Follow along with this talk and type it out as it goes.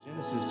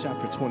This is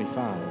chapter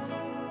 25,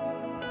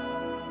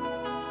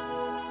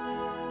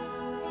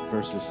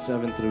 verses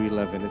 7 through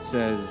 11. It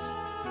says,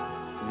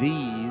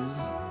 "These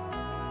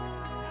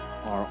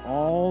are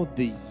all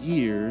the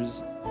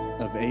years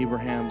of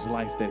Abraham's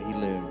life that he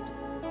lived.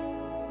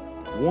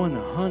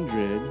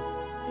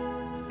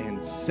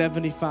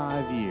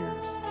 175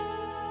 years.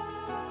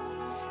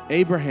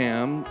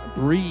 Abraham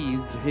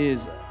breathed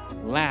his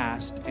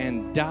last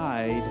and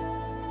died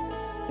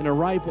in a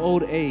ripe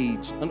old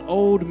age, an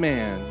old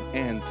man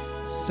and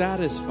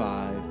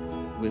satisfied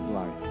with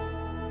life.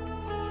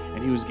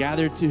 And he was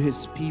gathered to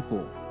his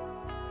people.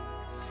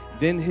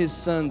 Then his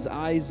sons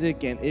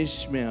Isaac and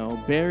Ishmael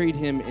buried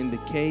him in the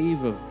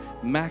cave of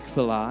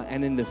Machpelah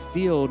and in the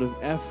field of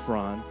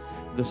Ephron,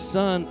 the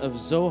son of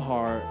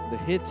Zohar the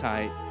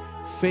Hittite,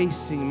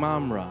 facing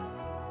Mamre,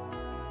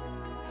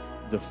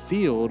 the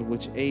field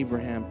which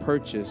Abraham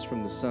purchased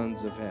from the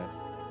sons of Heth.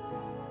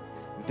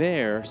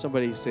 There,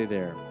 somebody say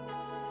there.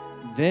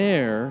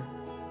 There,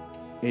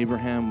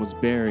 Abraham was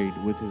buried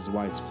with his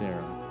wife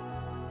Sarah.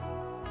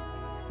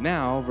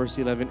 Now, verse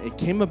 11, it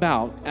came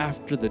about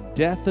after the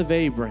death of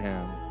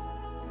Abraham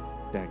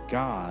that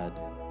God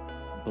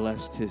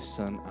blessed his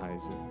son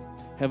Isaac."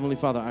 Heavenly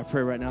Father, I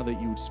pray right now that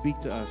you would speak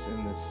to us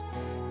in this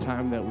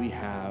time that we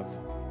have,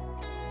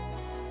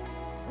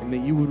 and that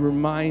you would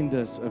remind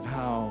us of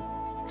how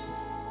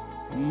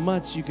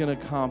much you can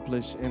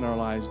accomplish in our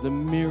lives, the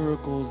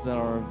miracles that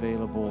are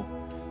available,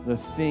 the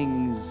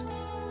things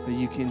that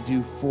you can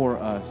do for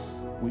us.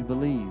 We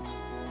believe.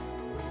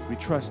 We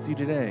trust you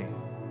today.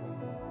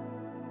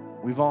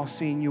 We've all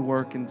seen you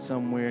work in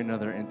some way or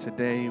another, and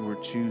today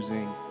we're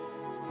choosing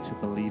to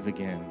believe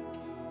again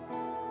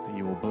that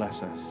you will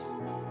bless us.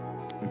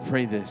 We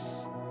pray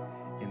this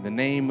in the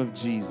name of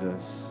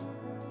Jesus.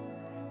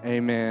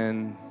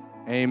 Amen.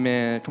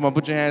 Amen. Come on,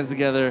 put your hands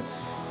together.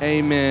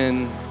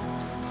 Amen.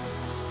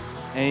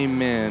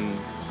 Amen.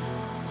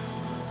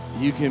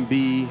 You can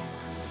be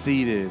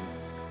seated.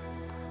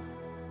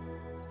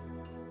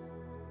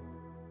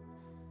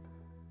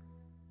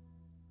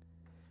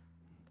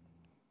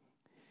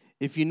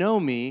 If you know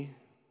me,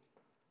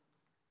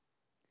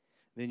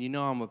 then you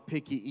know I'm a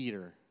picky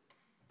eater.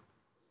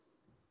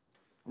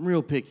 I'm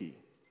real picky.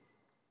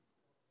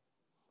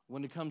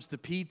 When it comes to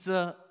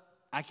pizza,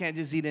 I can't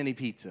just eat any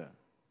pizza.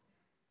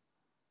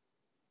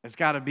 It's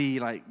got to be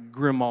like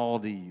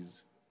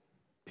Grimaldi's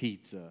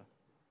pizza.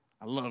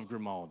 I love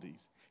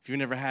Grimaldi's. If you've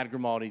never had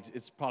Grimaldi's,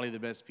 it's probably the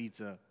best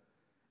pizza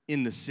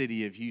in the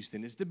city of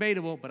Houston. It's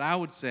debatable, but I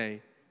would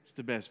say it's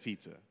the best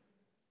pizza.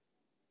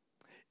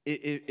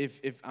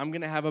 If I'm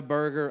going to have a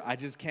burger, I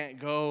just can't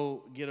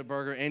go get a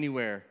burger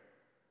anywhere.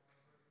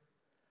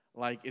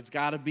 Like, it's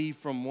got to be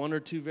from one or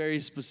two very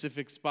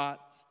specific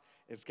spots.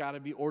 It's got to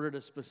be ordered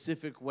a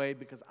specific way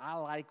because I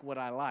like what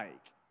I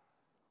like.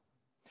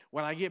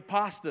 When I get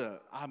pasta,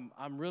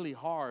 I'm really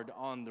hard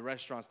on the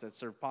restaurants that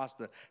serve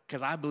pasta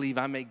because I believe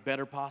I make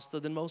better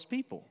pasta than most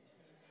people.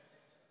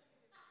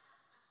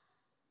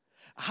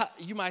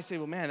 You might say,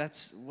 well, man,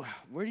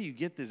 where do you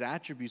get these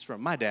attributes from?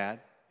 My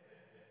dad.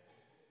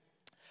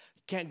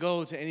 Can't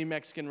go to any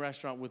Mexican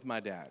restaurant with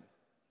my dad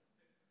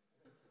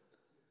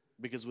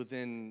because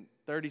within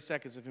 30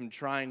 seconds of him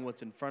trying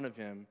what's in front of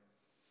him,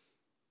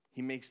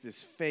 he makes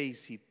this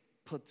face, he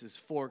puts his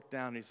fork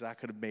down, and he says, I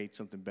could have made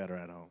something better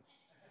at home.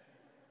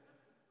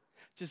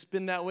 Just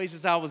been that way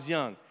since I was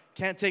young.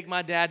 Can't take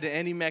my dad to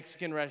any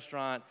Mexican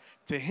restaurant.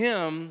 To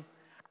him,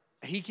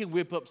 he can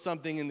whip up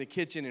something in the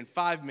kitchen in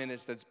 5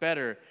 minutes that's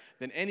better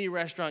than any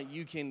restaurant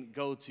you can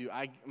go to.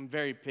 I'm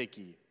very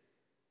picky.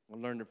 I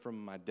learned it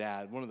from my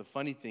dad. One of the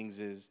funny things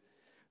is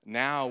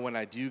now when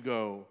I do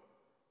go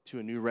to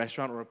a new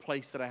restaurant or a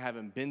place that I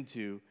haven't been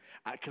to,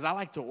 because I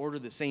like to order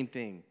the same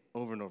thing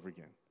over and over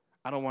again.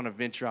 I don't want to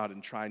venture out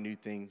and try new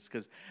things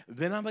because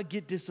then I'm going to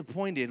get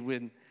disappointed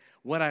when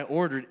what I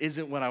ordered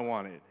isn't what I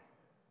wanted.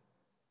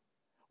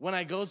 When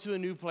I go to a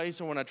new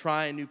place or when I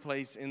try a new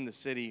place in the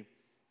city,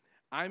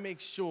 I make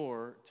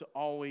sure to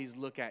always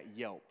look at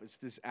Yelp. It's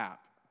this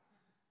app.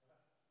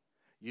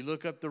 You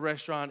look up the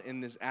restaurant in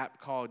this app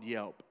called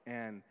Yelp,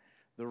 and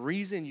the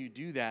reason you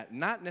do that,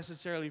 not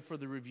necessarily for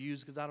the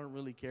reviews, because I don't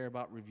really care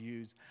about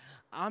reviews.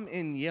 I'm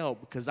in Yelp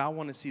because I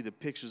want to see the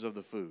pictures of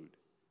the food.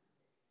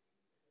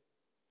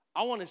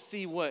 I want to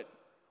see what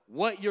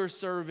you're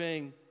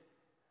serving.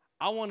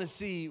 I want to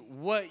see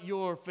what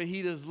your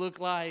fajitas look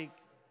like.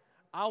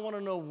 I want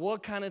to know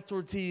what kind of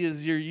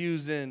tortillas you're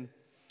using.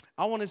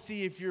 I want to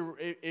see if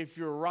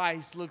your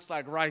rice looks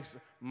like rice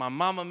my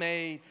mama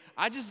made.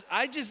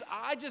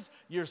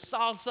 Your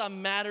salsa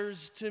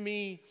matters to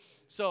me.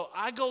 So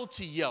I go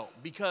to Yelp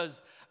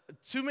because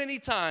too many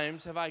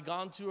times have I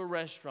gone to a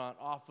restaurant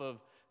off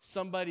of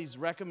somebody's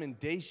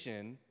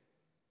recommendation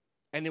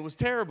and it was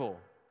terrible.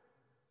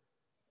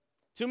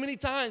 Too many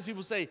times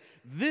people say,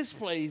 this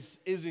place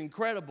is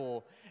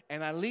incredible,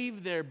 and I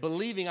leave there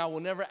believing I will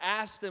never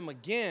ask them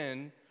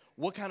again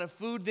what kind of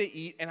food they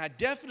eat, and I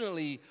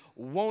definitely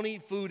won't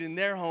eat food in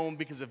their home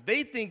because if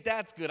they think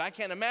that's good, I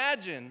can't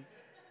imagine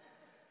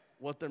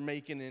what they're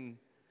making in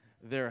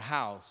their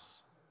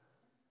house.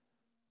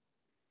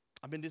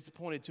 I've been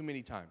disappointed too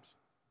many times.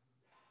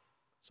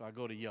 So I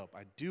go to Yelp.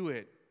 I do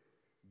it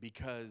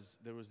because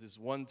there was this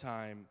one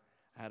time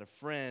I had a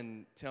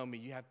friend tell me,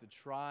 you have to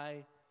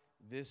try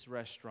this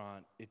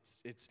restaurant.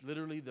 It's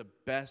literally the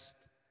best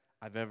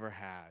I've ever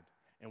had.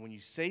 And when you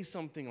say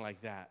something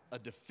like that, a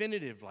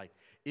definitive, like,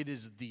 it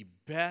is the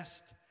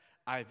best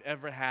I've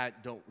ever had,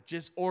 don't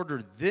just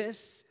order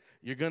this,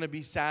 you're going to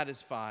be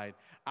satisfied.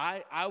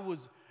 I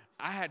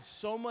had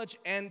so much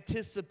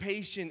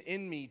anticipation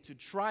in me to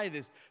try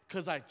this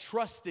because I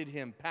trusted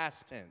him,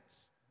 past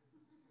tense.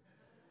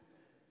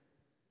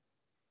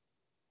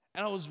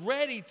 And I was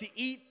ready to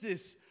eat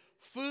this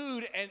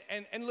food.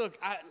 And look,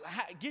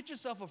 get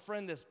yourself a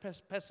friend that's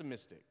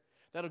pessimistic.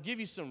 That'll give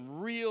you some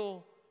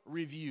real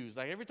reviews.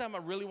 Like every time I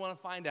really want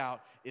to find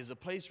out, is a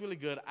place really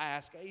good, I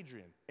ask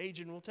Adrian.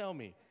 Adrian will tell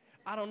me.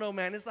 I don't know,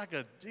 man. It's like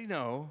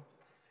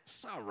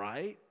it's all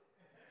right.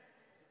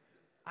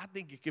 I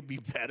think it could be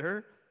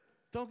better.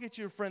 Don't get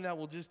you a friend that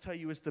will just tell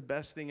you it's the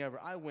best thing ever.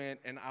 I went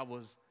and I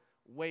was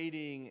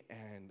waiting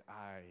and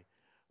I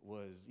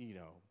was,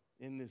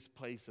 in this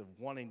place of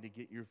wanting to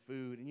get your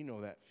food, and you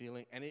know that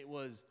feeling, and it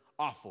was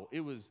awful.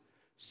 It was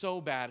so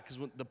bad because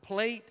the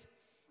plate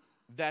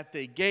that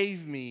they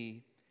gave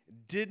me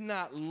did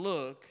not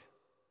look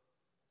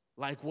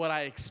like what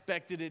I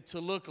expected it to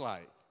look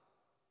like.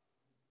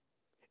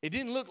 It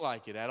didn't look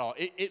like it at all.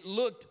 It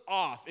looked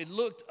off. It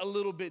looked a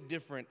little bit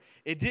different.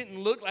 It didn't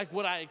look like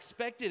what I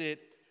expected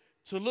it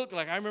to look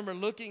like. I remember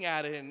looking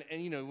at it, and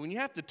when you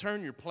have to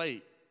turn your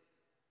plate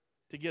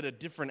to get a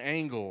different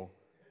angle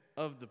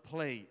of the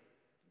plate,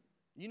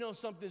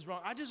 something's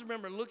wrong. I just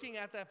remember looking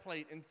at that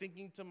plate and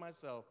thinking to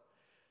myself,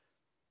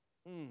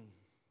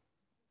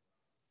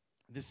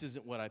 this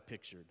isn't what I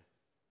pictured.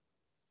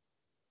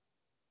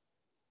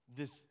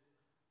 This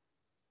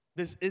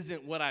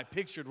isn't what I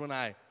pictured when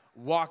I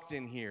walked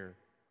in here.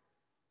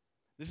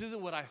 This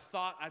isn't what I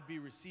thought I'd be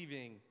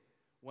receiving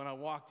when I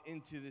walked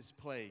into this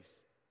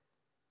place.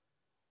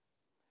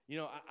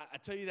 I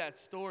tell you that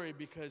story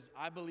because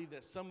I believe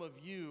that some of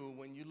you,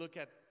 when you look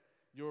at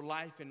your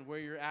life and where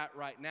you're at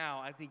right now,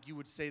 I think you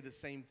would say the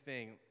same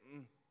thing.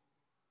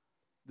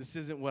 This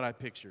isn't what I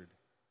pictured.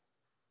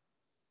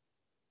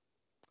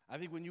 I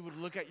think when you would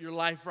look at your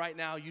life right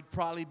now, you'd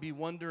probably be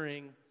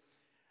wondering,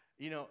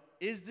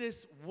 is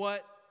this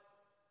what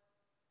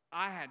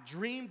I had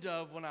dreamed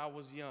of when I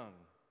was young?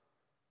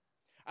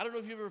 I don't know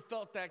if you ever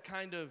felt that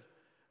kind of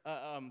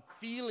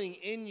feeling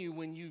in you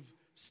when you've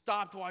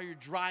stopped while you're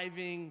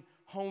driving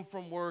home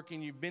from work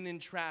and you've been in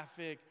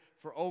traffic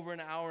for over an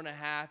hour and a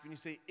half, and you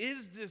say,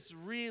 is this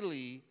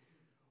really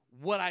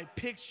what I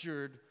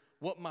pictured,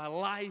 what my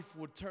life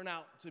would turn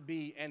out to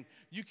be? And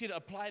you could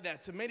apply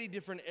that to many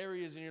different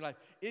areas in your life.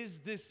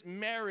 Is this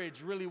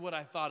marriage really what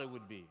I thought it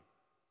would be?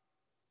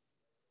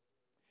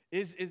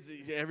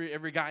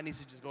 Every guy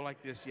needs to just go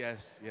like this?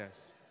 Yes.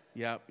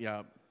 Yep.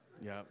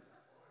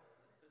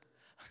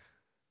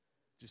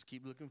 Just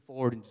keep looking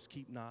forward and just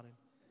keep nodding.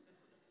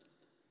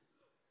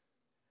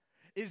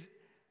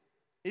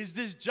 Is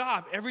this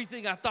job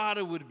everything I thought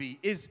it would be?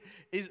 Is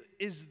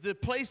the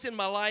place in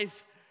my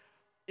life,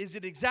 is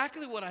it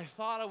exactly what I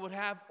thought I would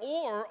have?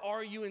 Or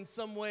are you in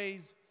some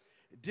ways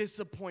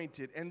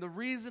disappointed? And the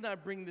reason I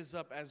bring this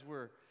up as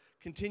we're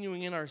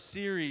continuing in our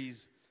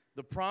series,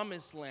 The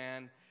Promised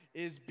Land,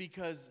 is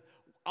because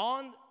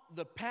on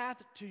the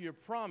path to your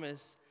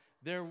promise,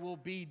 there will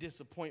be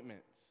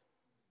disappointments.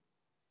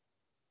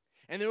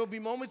 And there will be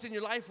moments in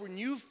your life when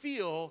you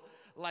feel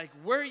like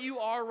where you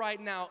are right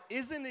now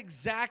isn't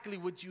exactly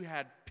what you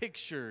had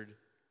pictured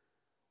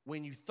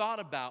when you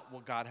thought about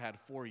what God had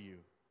for you.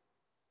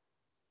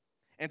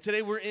 And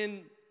today we're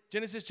in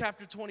Genesis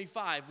chapter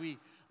 25. We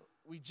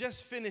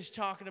just finished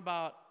talking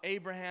about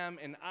Abraham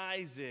and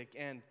Isaac,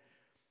 and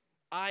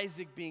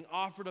Isaac being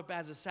offered up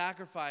as a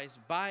sacrifice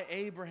by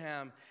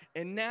Abraham.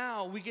 And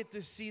now we get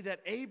to see that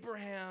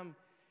Abraham,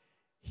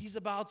 he's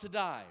about to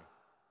die.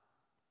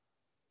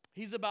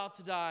 He's about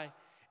to die.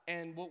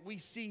 And what we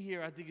see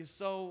here, I think, is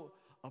so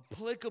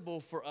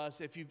applicable for us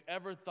if you've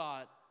ever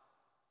thought,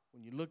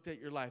 when you looked at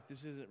your life,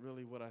 this isn't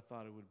really what I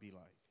thought it would be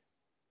like.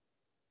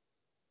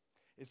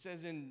 It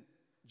says in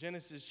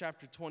Genesis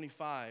chapter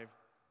 25,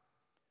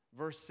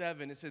 verse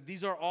 7, it said,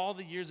 these are all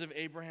the years of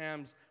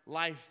Abraham's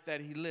life that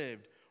he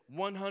lived,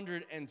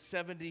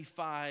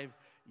 175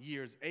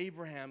 years.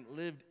 Abraham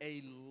lived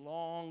a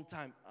long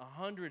time,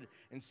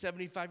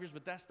 175 years,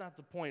 but that's not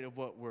the point of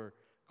what we're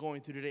going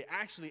through today.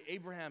 Actually,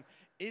 Abraham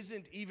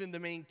isn't even the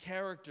main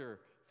character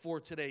for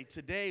today.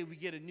 Today, we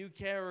get a new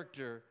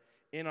character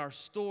in our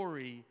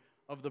story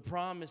of the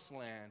Promised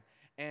Land,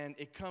 and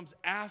it comes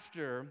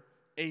after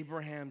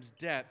Abraham's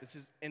death. This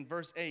is in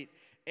verse 8.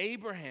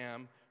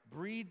 Abraham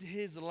breathed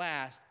his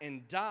last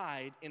and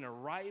died in a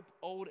ripe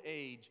old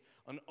age,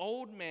 an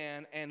old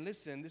man, and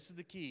listen, this is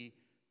the key.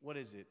 What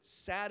is it?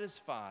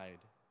 Satisfied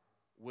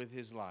with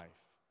his life.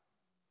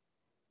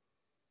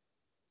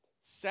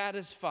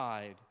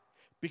 Satisfied.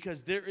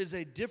 Because there is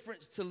a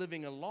difference to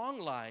living a long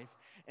life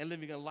and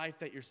living a life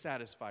that you're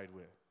satisfied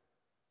with.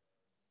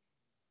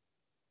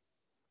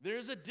 There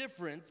is a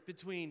difference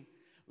between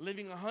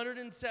living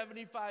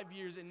 175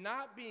 years and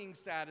not being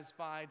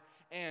satisfied,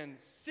 and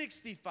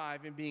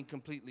 65 and being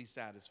completely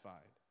satisfied.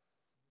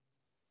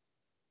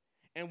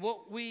 And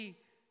what we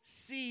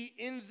see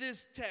in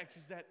this text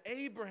is that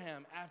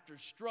Abraham, after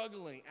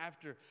struggling,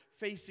 after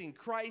facing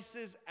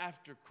crisis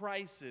after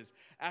crisis,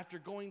 after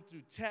going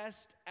through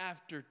test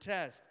after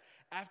test,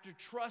 after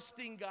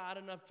trusting God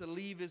enough to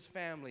leave his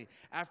family,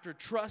 after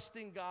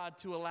trusting God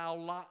to allow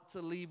Lot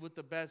to leave with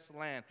the best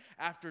land,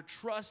 after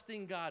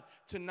trusting God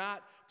to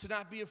not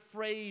be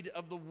afraid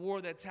of the war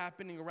that's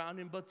happening around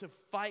him, but to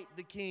fight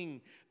the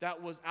king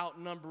that was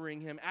outnumbering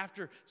him,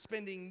 after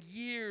spending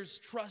years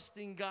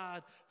trusting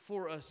God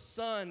for a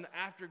son,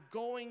 after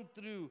going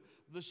through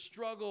the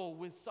struggle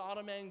with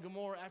Sodom and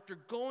Gomorrah, after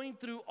going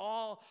through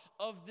all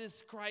of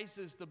this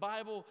crisis, the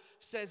Bible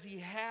says he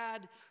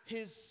had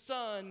his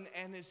son,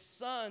 and his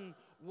son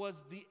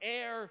was the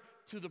heir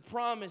to the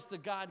promise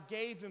that God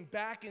gave him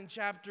back in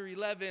chapter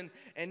 11.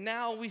 And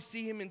now we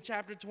see him in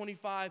chapter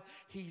 25.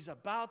 He's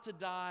about to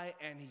die,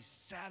 and he's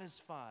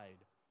satisfied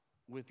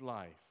with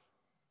life.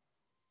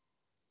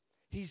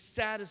 He's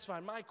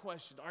satisfied. My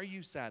question, are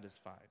you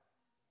satisfied?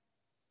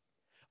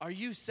 Are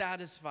you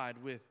satisfied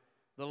with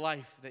the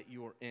life that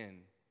you're in?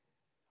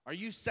 Are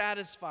you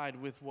satisfied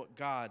with what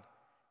God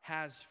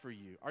has for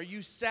you? Are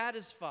you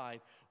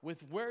satisfied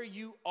with where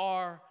you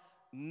are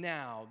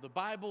now? The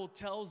Bible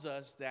tells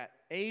us that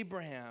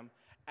Abraham,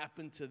 up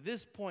until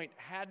this point,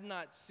 had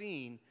not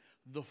seen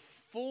the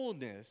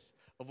fullness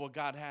of what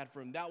God had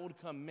for him. That would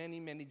come many,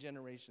 many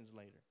generations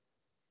later.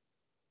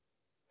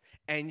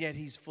 And yet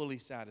he's fully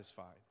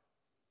satisfied.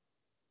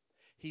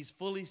 He's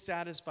fully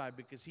satisfied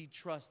because he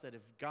trusts that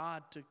if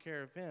God took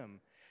care of him,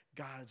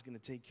 God is going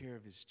to take care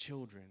of his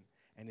children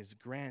and his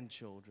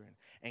grandchildren.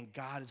 And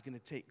God is going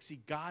to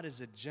God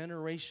is a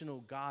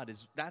generational God.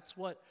 That's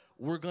what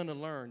we're going to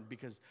learn,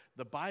 because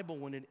the Bible,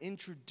 when it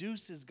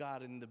introduces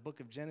God in the book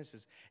of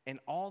Genesis and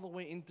all the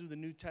way in through the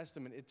New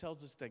Testament, it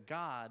tells us that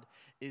God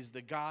is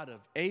the God of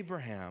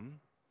Abraham,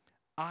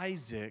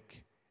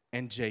 Isaac,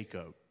 and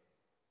Jacob.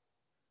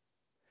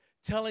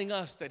 Telling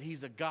us that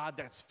he's a God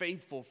that's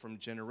faithful from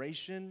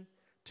generation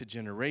to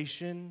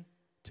generation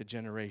to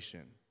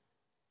generation.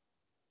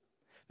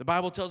 The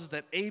Bible tells us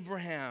that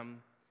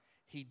Abraham,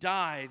 he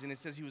dies, and it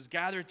says he was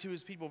gathered to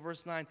his people.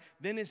 Verse 9,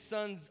 then his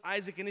sons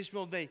Isaac and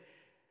Ishmael,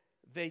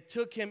 they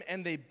took him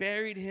and they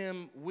buried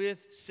him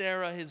with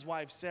Sarah, his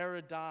wife.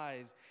 Sarah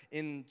dies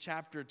in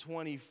chapter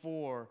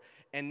 24,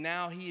 and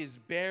now he is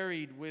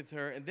buried with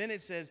her. And then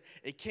it says,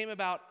 it came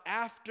about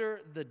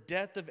after the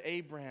death of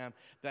Abraham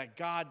that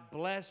God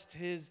blessed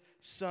his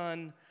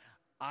son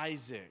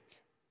Isaac.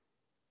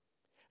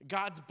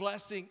 God's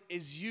blessing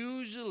is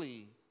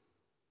usually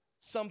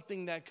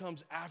something that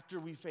comes after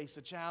we face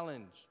a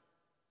challenge.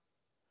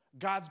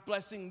 God's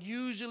blessing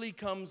usually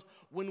comes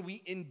when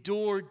we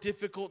endure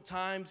difficult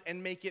times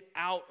and make it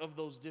out of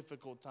those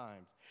difficult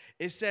times.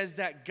 It says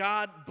that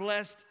God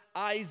blessed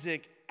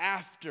Isaac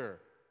after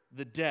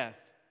the death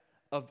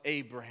of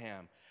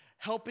Abraham,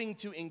 helping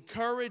to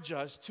encourage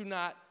us to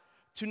not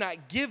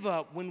give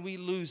up when we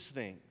lose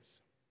things,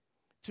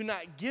 to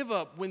not give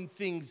up when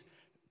things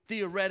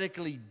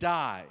theoretically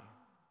die,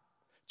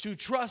 to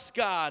trust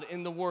God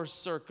in the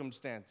worst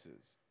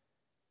circumstances.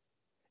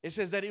 It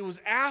says that it was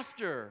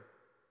after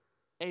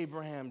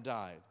Abraham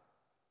died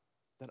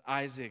that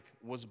Isaac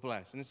was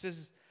blessed. And it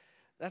says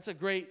that's a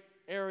great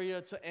area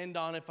to end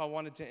on if I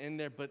wanted to end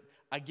there. But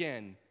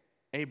again,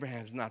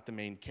 Abraham's not the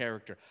main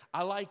character.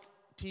 I like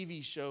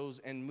TV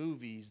shows and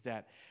movies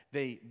that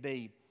they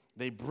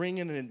bring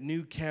in a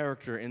new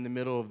character in the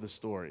middle of the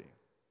story,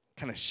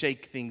 kind of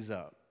shake things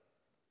up.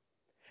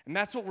 And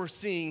that's what we're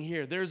seeing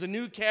here. There's a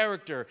new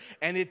character,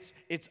 and it's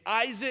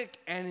Isaac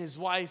and his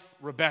wife,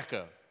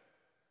 Rebekah.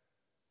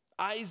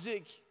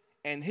 Isaac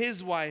and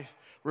his wife,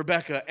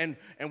 Rebekah. And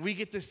we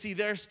get to see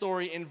their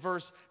story in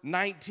verse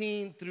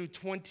 19 through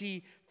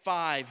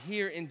 25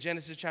 here in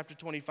Genesis chapter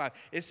 25.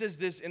 It says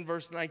this in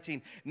verse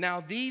 19.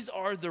 Now these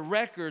are the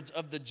records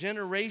of the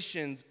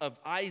generations of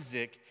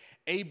Isaac,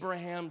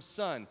 Abraham's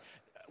son.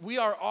 We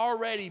are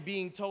already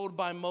being told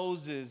by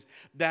Moses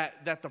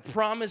that the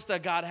promise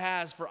that God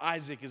has for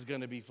Isaac is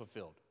going to be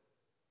fulfilled.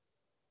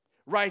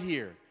 Right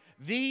here.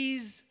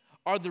 These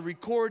are the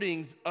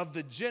recordings of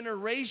the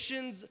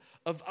generations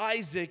of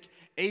Isaac,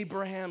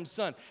 Abraham's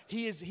son.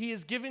 He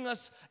is giving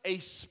us a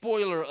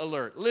spoiler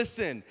alert.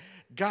 Listen,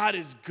 God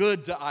is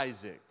good to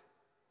Isaac.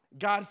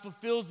 God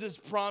fulfills this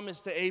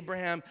promise to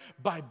Abraham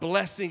by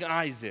blessing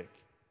Isaac.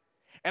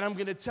 And I'm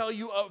going to tell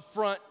you up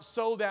front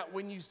so that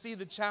when you see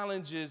the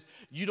challenges,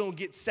 you don't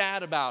get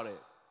sad about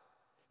it.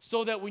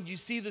 So that when you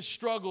see the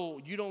struggle,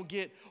 you don't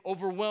get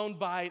overwhelmed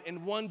by it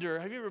and wonder.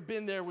 Have you ever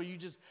been there where you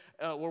just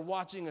were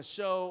watching a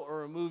show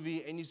or a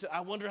movie and you said,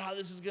 I wonder how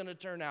this is going to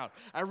turn out.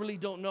 I really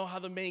don't know how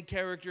the main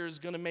character is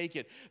going to make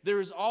it.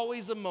 There is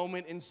always a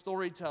moment in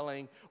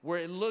storytelling where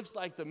it looks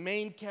like the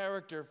main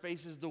character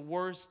faces the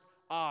worst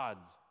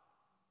odds.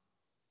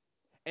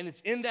 And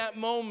it's in that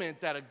moment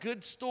that a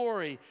good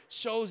story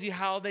shows you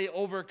how they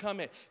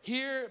overcome it.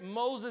 Here,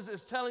 Moses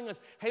is telling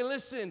us, hey,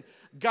 listen,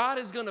 God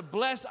is going to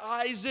bless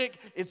Isaac.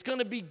 It's going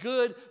to be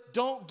good.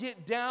 Don't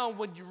get down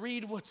when you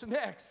read what's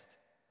next.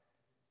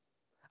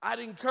 I'd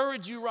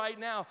encourage you right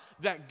now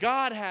that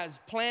God has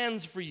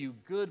plans for you,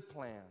 good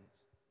plans.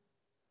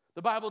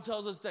 The Bible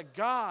tells us that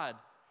God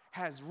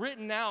has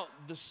written out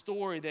the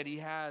story that he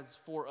has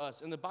for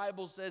us. And the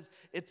Bible says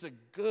it's a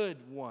good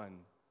one.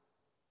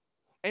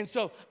 And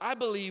so I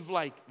believe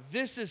like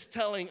this is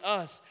telling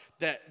us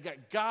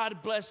that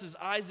God blesses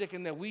Isaac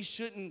and that we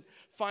shouldn't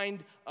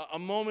find a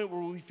moment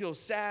where we feel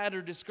sad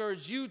or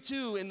discouraged. You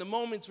too, in the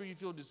moments where you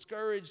feel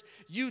discouraged.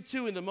 You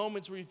too, in the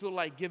moments where you feel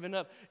like giving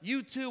up.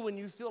 You too, when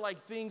you feel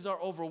like things are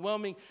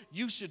overwhelming,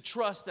 you should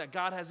trust that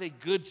God has a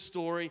good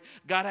story.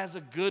 God has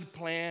a good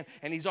plan,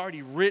 and he's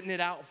already written it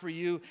out for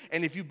you.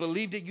 And if you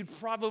believed it, you'd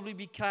probably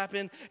be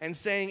clapping and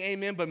saying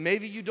amen, but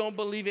maybe you don't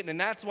believe it, and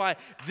that's why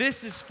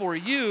this is for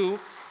you,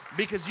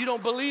 because you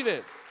don't believe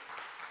it.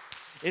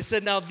 It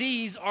said, now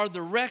these are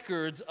the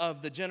records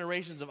of the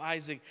generations of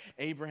Isaac,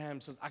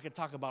 Abraham. So I could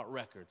talk about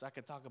records. I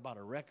could talk about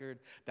a record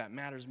that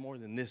matters more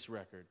than this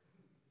record.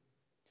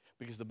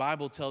 Because the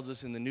Bible tells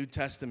us in the New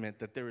Testament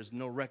that there is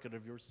no record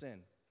of your sin.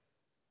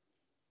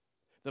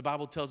 The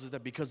Bible tells us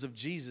that because of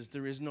Jesus,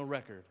 there is no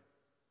record.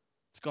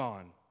 It's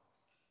gone.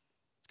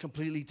 It's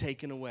completely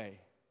taken away.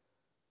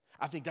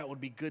 I think that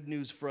would be good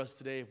news for us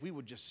today if we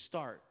would just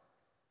start.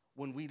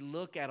 When we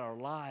look at our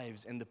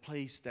lives and the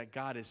place that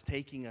God is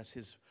taking us,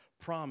 his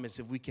promise,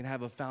 if we can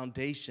have a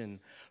foundation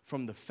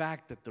from the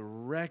fact that the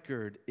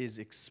record is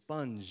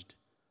expunged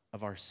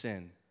of our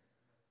sin.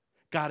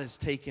 God has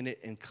taken it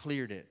and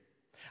cleared it.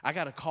 I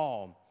got a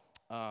call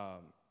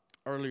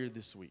earlier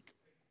this week.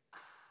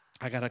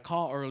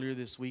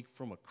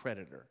 From a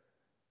creditor.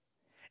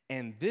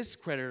 And this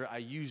creditor, I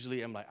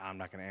usually am like, I'm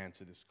not going to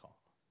answer this call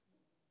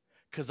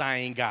because I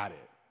ain't got it.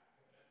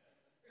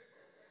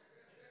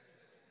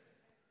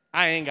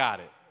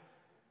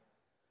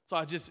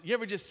 So you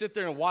ever just sit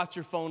there and watch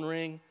your phone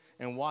ring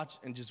and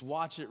just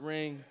watch it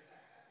ring,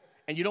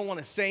 and you don't want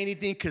to say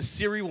anything because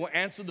Siri will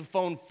answer the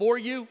phone for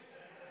you?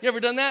 You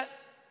ever done that?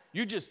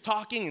 You're just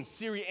talking and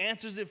Siri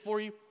answers it for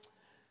you.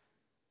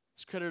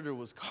 This creditor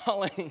was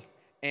calling,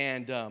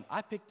 and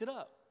I picked it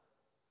up.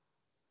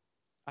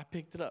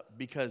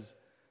 Because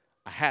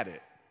I had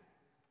it.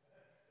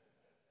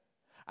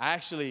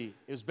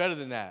 It was better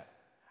than that.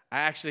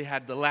 I actually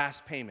had the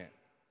last payment,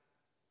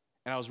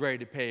 and I was ready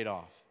to pay it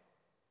off.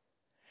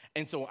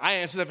 And so I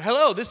answered,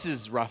 hello, this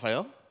is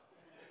Raphael.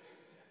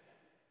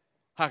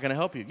 How can I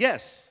help you?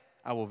 Yes,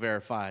 I will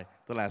verify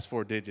the last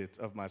 4 digits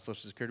of my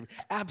Social Security.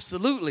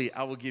 Absolutely,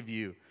 I will give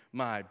you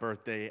my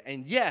birthday.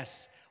 And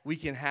yes, we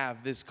can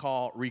have this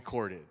call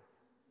recorded.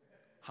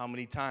 How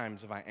many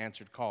times have I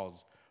answered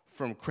calls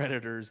from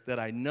creditors that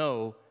I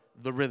know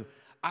the rhythm?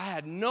 I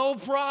had no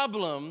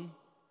problem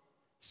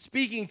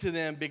speaking to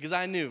them because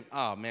I knew,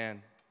 oh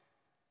man,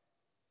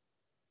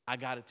 I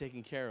got it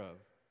taken care of.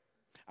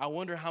 I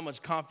wonder how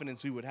much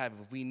confidence we would have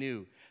if we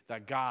knew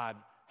that God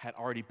had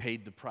already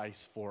paid the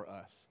price for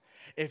us.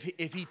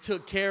 If he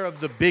took care of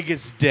the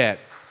biggest debt.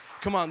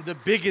 Come on, the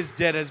biggest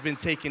debt has been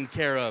taken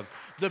care of.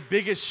 The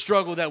biggest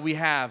struggle that we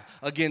have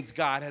against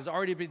God has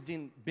already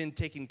been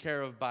taken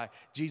care of by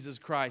Jesus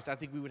Christ. I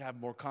think we would have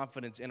more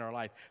confidence in our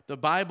life. The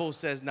Bible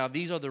says, now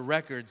these are the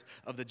records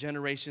of the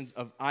generations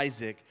of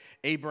Isaac,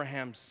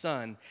 Abraham's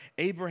son.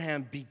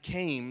 Abraham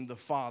became the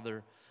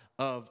father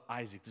of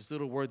Isaac. This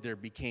little word there,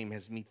 became,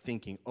 has me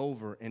thinking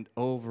over and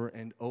over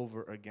and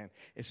over again.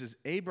 It says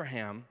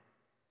Abraham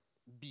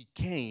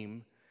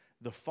became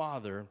the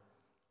father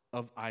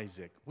of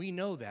Isaac. We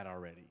know that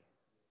already.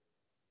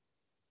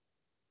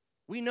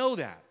 We know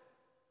that.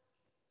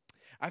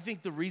 I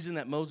think the reason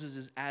that Moses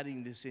is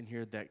adding this in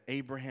here, that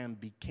Abraham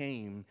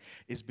became,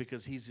 is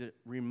because he's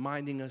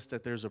reminding us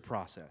that there's a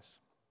process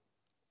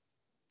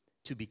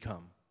to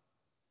become.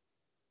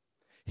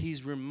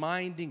 He's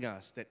reminding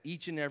us that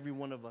each and every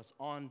one of us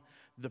on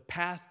the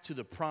path to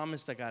the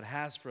promise that God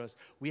has for us,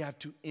 we have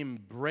to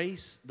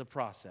embrace the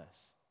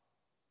process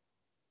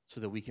so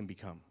that we can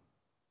become.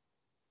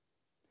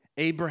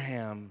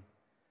 Abraham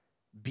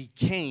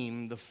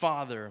became the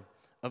father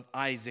of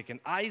Isaac, and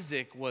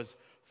Isaac was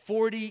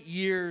 40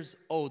 years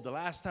old. The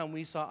last time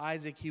we saw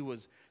Isaac, he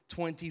was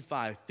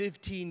 25.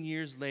 15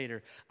 years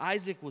later,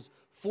 Isaac was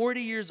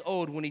 40 years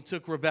old when he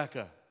took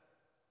Rebekah,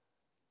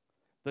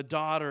 the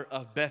daughter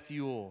of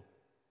Bethuel,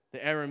 the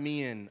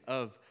Aramean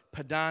of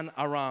Padan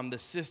Aram, the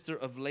sister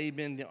of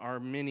Laban the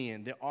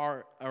Aramean, the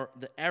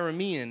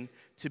Aramean,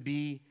 to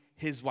be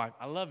his wife.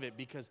 I love it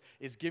because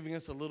it's giving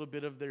us a little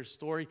bit of their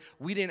story.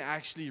 We didn't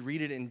actually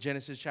read it in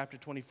Genesis chapter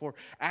 24.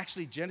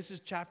 Actually, Genesis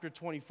chapter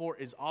 24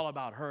 is all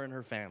about her and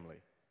her family,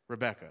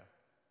 Rebekah.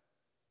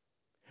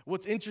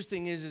 What's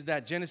interesting is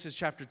that Genesis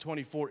chapter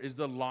 24 is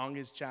the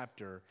longest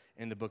chapter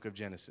in the book of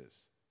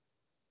Genesis.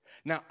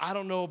 Now, I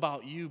don't know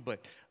about you,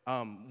 but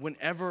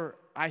whenever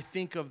I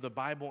think of the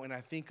Bible and I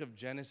think of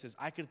Genesis,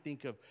 I could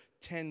think of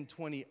 10,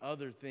 20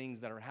 other things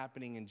that are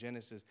happening in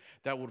Genesis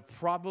that would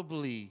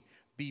probably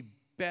be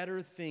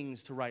better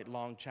things to write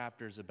long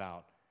chapters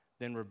about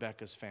than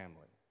Rebekah's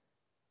family.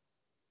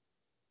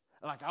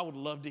 Like, I would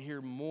love to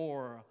hear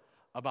more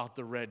about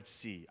the Red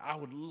Sea. I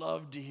would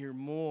love to hear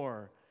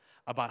more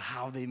about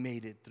how they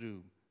made it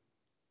through.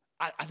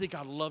 I think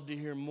I'd love to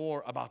hear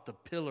more about the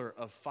pillar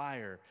of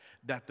fire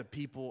that the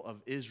people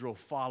of Israel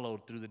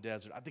followed through the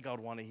desert. I think I would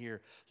want to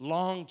hear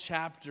long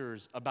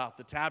chapters about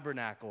the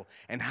tabernacle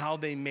and how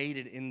they made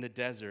it in the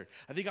desert.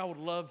 I think I would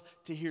love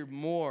to hear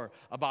more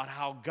about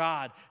how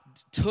God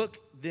took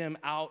them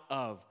out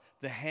of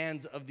the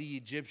hands of the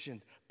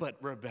Egyptians. But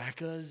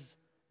Rebekah's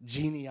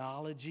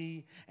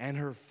genealogy and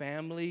her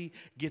family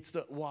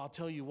well, I'll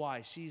tell you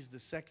why. She's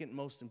the second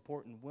most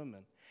important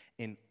woman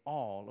in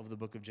all of the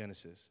book of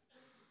Genesis.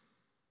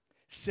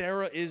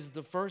 Sarah is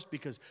the first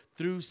because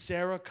through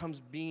Sarah comes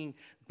being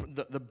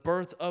the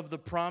birth of the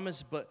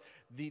promise, but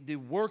the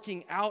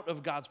working out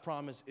of God's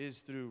promise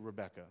is through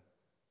Rebekah.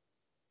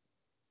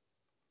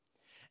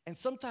 And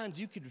sometimes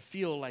you could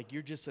feel like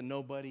you're just a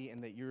nobody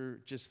and that you're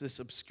just this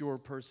obscure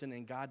person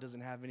and God doesn't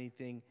have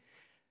anything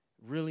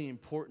really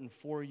important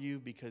for you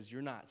because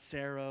you're not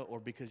Sarah, or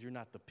because you're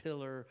not the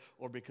pillar,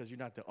 or because you're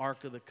not the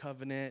Ark of the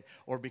Covenant,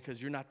 or because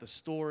you're not the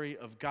story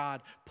of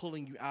God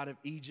pulling you out of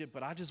Egypt.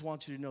 But I just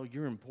want you to know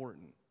you're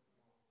important.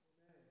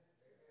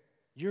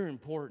 You're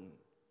important.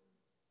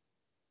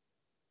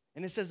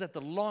 And it says that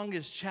the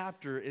longest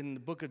chapter in the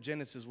book of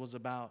Genesis was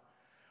about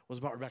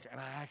Rebekah. And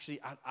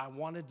I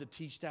wanted to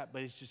teach that,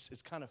 but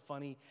it's kind of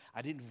funny.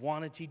 I didn't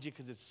want to teach it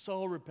because it's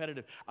so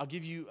repetitive. Can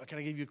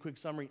I give you a quick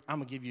summary? I'm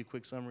going to give you a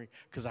quick summary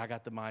because I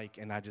got the mic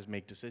and I just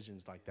make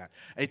decisions like that.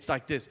 It's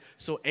like this.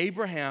 So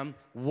Abraham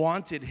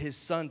wanted his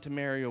son to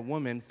marry a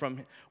woman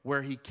from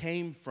where he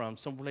came from,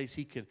 someplace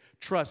he could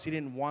trust. He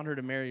didn't want her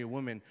to marry a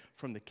woman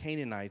from the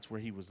Canaanites where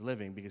he was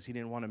living because he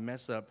didn't want to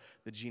mess up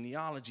the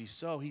genealogy.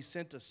 So he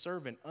sent a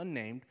servant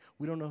unnamed.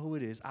 We don't know who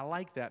it is. I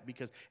like that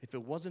because if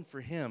it wasn't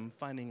for him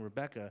finding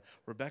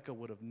Rebekah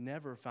would have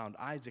never found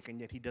Isaac,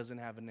 and yet he doesn't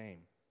have a name.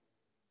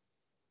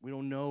 We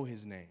don't know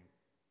his name.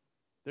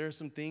 There are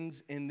some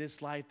things in this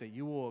life that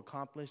you will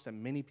accomplish that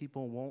many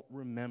people won't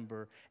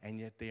remember, and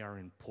yet they are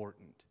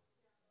important.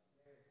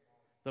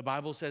 The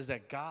Bible says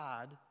that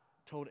God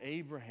told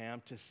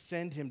Abraham to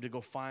send him to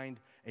go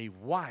find a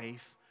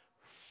wife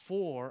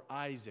for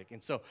Isaac.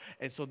 And so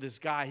this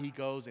guy, he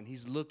goes and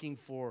he's looking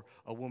for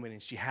a woman,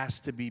 and she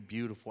has to be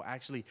beautiful.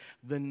 Actually,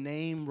 the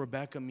name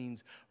Rebekah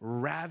means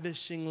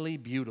ravishingly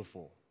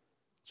beautiful.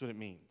 That's what it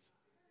means.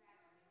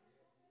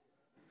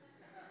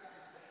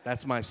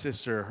 That's my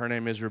sister. Her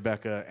name is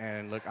Rebekah.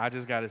 And look, I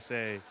just got to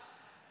say,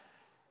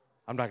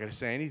 I'm not going to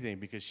say anything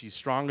because she's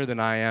stronger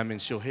than I am,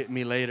 and she'll hit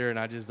me later, and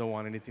I just don't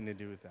want anything to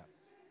do with that.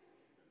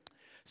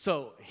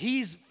 So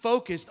he's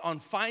focused on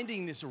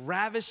finding this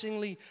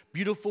ravishingly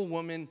beautiful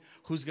woman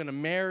who's going to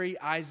marry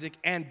Isaac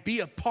and be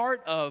a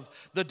part of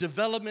the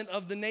development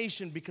of the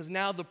nation, because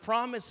now the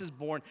promise is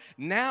born.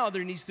 Now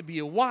there needs to be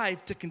a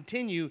wife to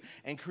continue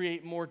and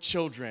create more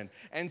children.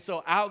 And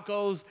so out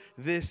goes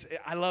this,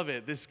 I love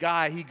it, this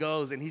guy, he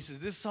goes and he says,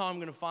 this is how I'm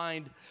going to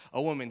find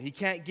a woman. He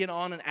can't get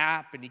on an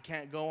app, and he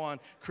can't go on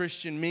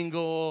Christian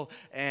Mingle,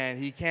 and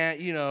he can't,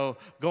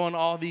 go on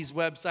all these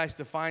websites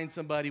to find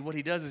somebody. What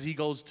he does is he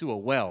goes to a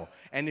well.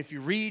 And if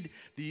you read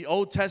the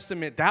Old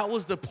Testament, that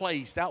was the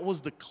place, that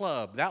was the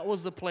club, that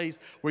was the place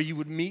where you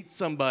would meet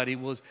somebody,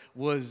 was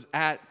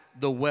at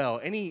the well.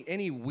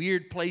 Any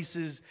weird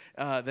places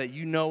that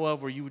you know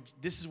of where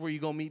this is where you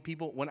go meet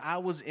people? When I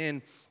was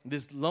in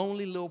this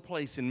lonely little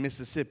place in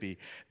Mississippi,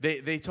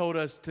 they told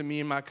us, to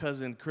me and my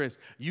cousin Chris,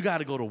 you got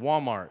to go to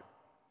Walmart.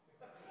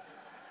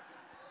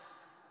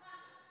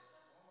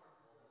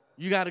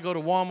 You got to go to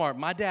Walmart.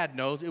 My dad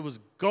knows it was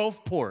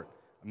Gulfport,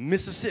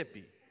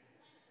 Mississippi.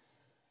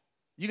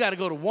 You got to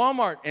go to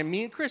Walmart, and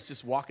me and Chris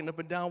just walking up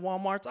and down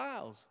Walmart's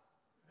aisles.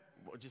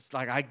 Just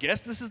like, I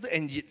guess this is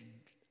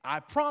I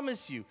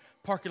promise you,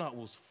 parking lot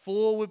was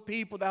full with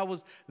people. That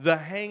was the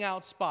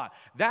hangout spot.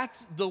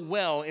 That's the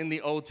well in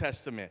the Old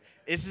Testament.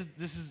 This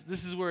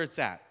is where it's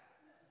at.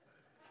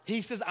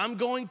 He says, I'm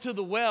going to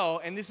the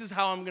well, and this is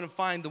how I'm going to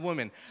find the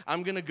woman.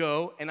 I'm going to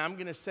go, and I'm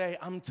going to say,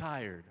 I'm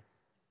tired.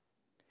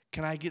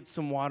 Can I get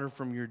some water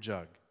from your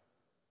jug?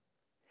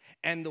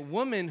 And the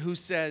woman who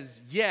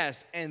says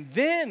yes, and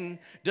then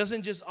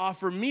doesn't just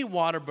offer me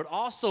water, but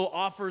also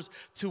offers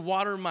to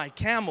water my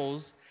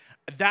camels,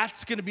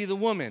 that's going to be the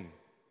woman.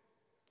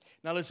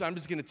 Now listen, I'm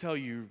just going to tell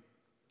you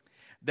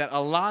that a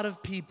lot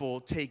of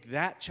people take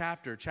that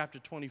chapter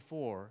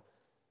 24,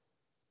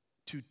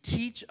 to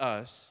teach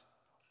us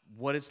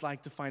what it's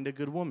like to find a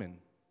good woman.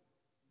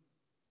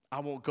 I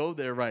won't go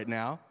there right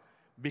now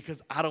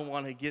because I don't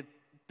want to get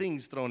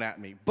things thrown at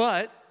me.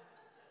 But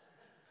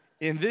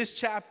in this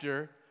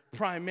chapter,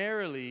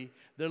 primarily,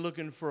 they're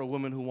looking for a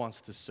woman who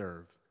wants to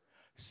serve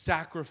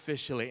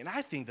sacrificially. And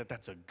I think that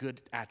that's a good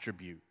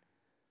attribute.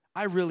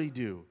 I really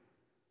do.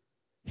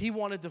 He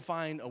wanted to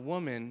find a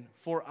woman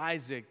for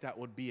Isaac that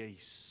would be a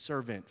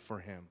servant for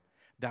him,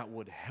 that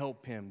would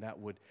help him, that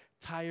would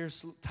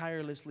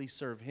tirelessly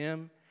serve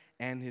him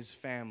and his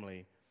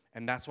family.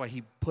 And that's why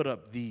he put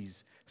up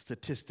these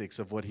statistics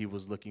of what he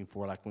was looking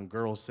for. Like when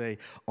girls say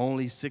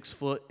only 6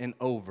 foot and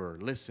over,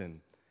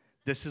 listen,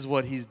 this is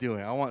what he's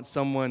doing. I want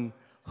someone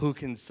who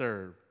can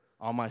serve.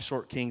 All my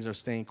short kings are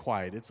staying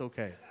quiet. It's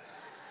okay.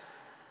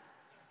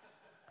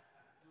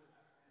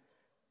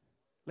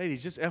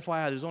 Ladies, just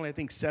FYI, there's only, I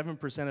think,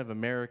 7% of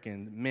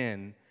American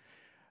men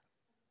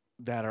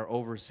that are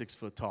over 6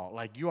 foot tall.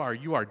 Like you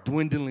are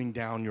dwindling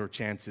down your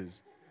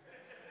chances.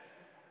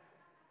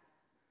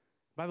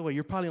 By the way,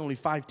 you're probably only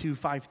 5'2",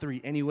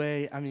 5'3"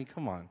 anyway. I mean,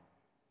 come on.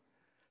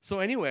 So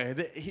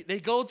anyway, they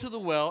go to the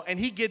well, and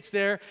he gets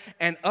there,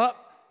 and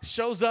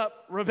shows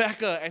up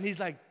Rebecca, and he's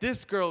like,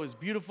 this girl is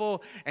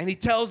beautiful. And he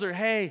tells her,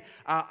 hey,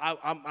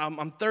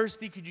 I'm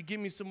thirsty. Could you give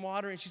me some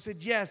water? And she said,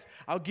 yes,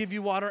 I'll give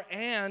you water,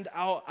 and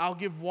I'll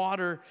give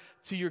water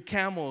to your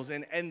camels.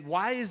 And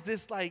why is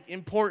this like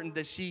important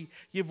that she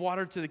give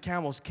water to the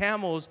camels?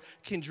 Camels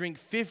can drink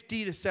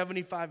 50 to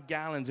 75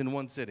 gallons in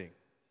one sitting.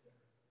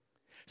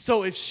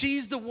 So if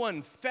she's the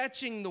one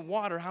fetching the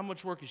water, how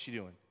much work is she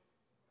doing?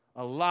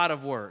 A lot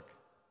of work.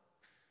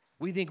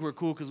 We think we're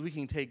cool because we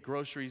can take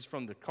groceries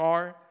from the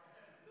car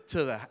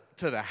to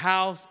the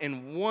house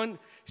in one.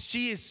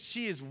 She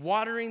is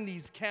watering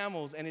these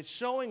camels, and it's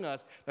showing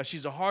us that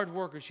she's a hard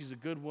worker, she's a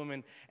good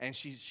woman, and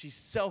she's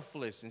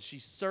selfless, and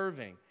she's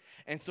serving.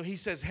 And so he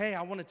says, hey,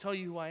 I want to tell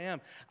you who I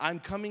am. I'm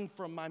coming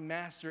from my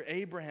master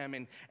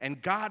Abraham,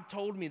 and God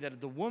told me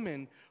that the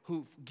woman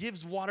who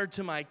gives water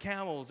to my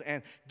camels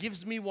and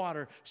gives me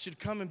water should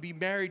come and be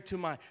married to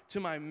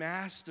my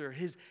master,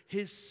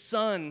 his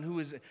son, who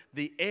is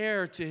the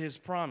heir to his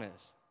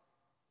promise.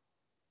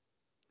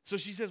 So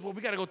she says, well,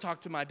 we got to go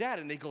talk to my dad.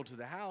 And they go to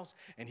the house,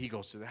 and he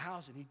goes to the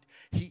house, and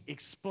he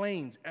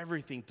explains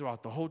everything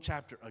throughout the whole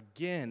chapter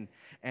again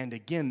and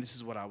again. This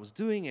is what I was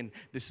doing, and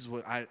this is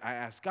what I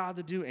asked God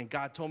to do. And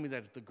God told me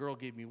that if the girl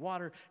gave me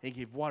water, and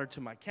gave water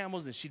to my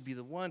camels, then she'd be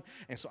the one.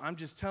 And so I'm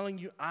just telling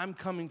you, I'm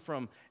coming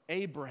from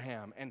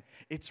Abraham. And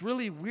it's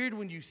really weird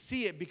when you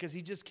see it, because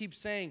he just keeps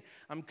saying,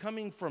 I'm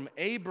coming from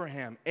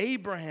Abraham.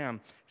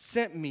 Abraham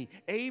sent me.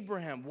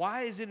 Abraham.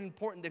 Why is it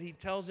important that he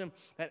tells him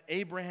that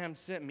Abraham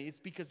sent me? It's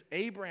because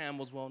Abraham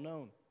was well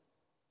known.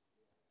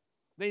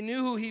 They knew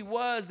who he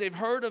was. They've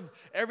heard of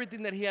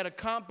everything that he had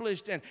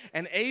accomplished.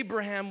 And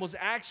Abraham was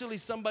actually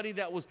somebody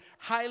that was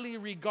highly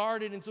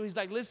regarded. And so he's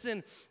like,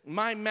 listen,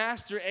 my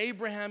master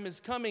Abraham is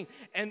coming.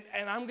 And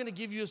I'm going to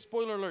give you a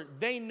spoiler alert.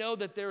 They know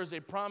that there is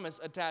a promise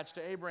attached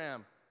to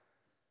Abraham.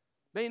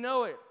 They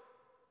know it.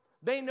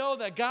 They know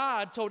that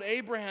God told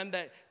Abraham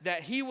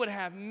that he would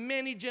have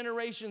many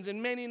generations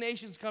and many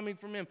nations coming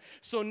from him.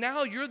 So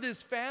now you're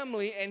this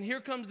family, and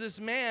here comes this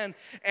man,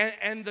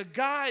 and the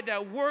guy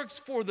that works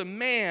for the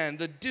man,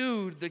 the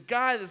dude, the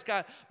guy that's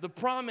got the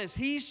promise,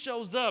 he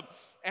shows up,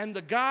 and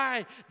the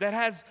guy that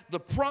has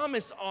the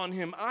promise on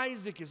him,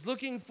 Isaac, is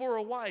looking for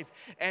a wife.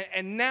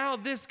 And now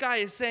this guy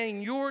is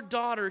saying, your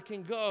daughter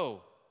can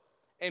go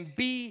and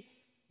be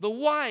the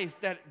wife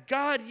that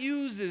God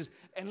uses.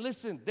 And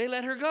listen, they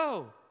let her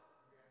go.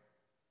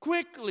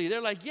 Quickly,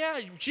 they're like, yeah,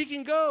 she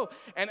can go.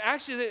 And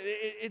actually,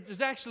 it's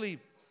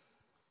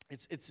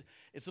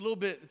a little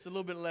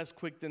bit less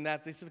quick than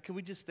that. They said, can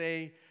we just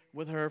stay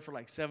with her for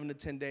like 7 to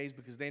 10 days,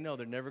 because they know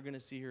they're never going to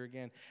see her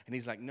again. And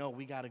he's like, no,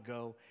 we got to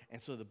go. And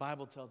so the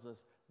Bible tells us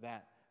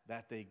that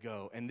they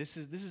go. And this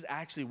is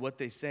actually what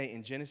they say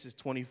in Genesis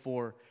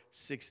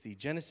 24:60.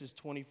 Genesis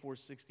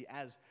 24:60,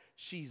 as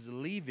she's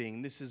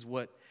leaving, this is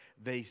what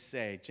they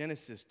say.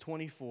 Genesis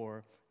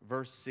 24,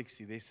 verse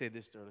 60. They say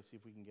this to her. Let's see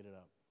if we can get it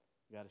up.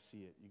 You got to see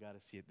it. You got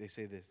to see it. They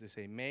say this. They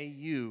say, may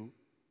you,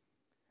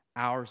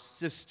 our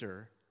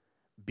sister,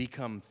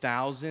 become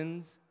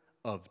thousands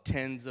of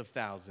tens of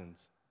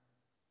thousands,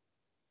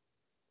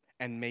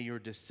 and may your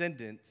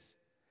descendants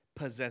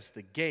possess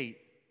the gate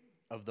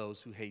of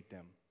those who hate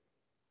them.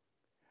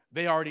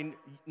 They already,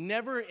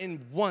 never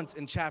in once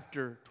in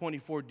chapter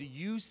 24 do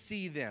you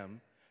see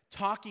them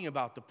talking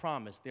about the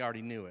promise. They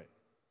already knew it.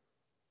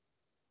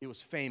 It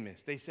was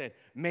famous. They said,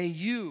 may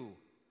you,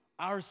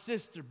 our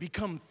sister,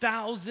 become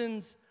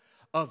thousands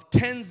of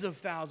tens of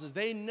thousands.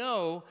 They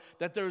know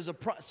that there's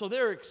so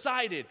they're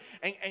excited.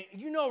 And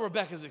you know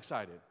Rebecca's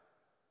excited.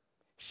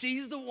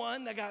 She's the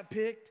one that got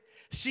picked.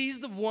 She's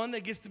the one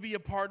that gets to be a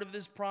part of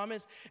this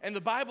promise. And the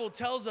Bible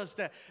tells us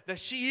that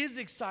she is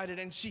excited,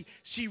 and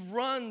she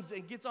runs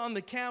and gets on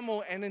the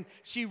camel, and then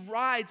she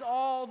rides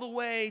all the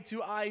way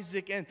to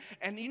Isaac.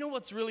 And you know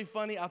what's really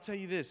funny? I'll tell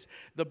you this.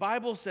 The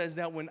Bible says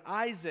that when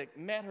Isaac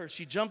met her,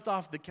 she jumped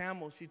off the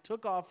camel, she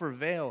took off her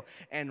veil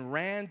and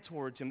ran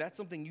towards him. That's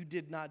something you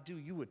did not do.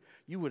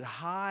 You would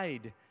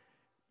hide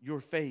your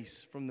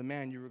face from the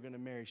man you were going to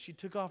marry. She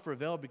took off her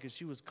veil because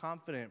she was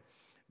confident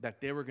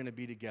that they were going to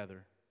be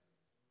together.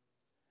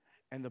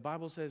 And the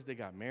Bible says they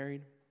got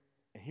married.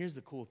 And here's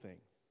the cool thing.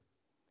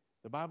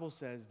 The Bible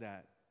says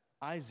that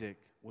Isaac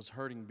was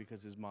hurting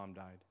because his mom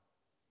died.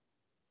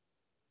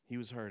 He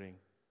was hurting.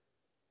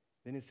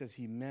 Then it says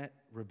he met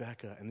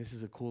Rebekah. And this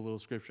is a cool little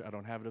scripture. I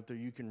don't have it up there.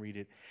 You can read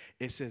it.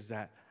 It says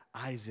that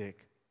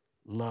Isaac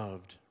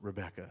loved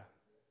Rebekah.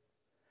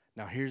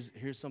 Now, here's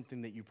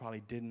something that you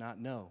probably did not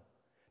know.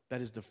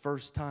 That is the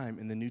first time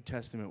in the New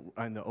Testament,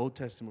 in the Old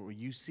Testament, where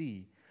you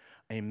see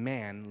a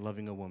man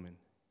loving a woman.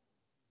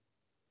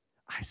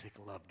 Isaac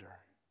loved her.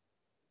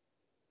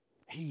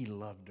 He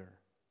loved her.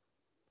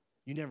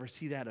 You never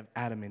see that of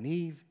Adam and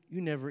Eve.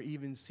 You never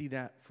even see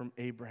that from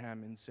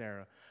Abraham and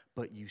Sarah.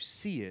 But you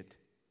see it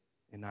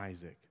in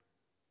Isaac.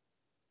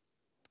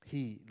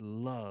 He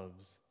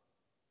loves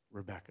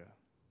Rebekah.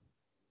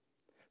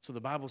 So the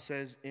Bible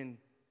says in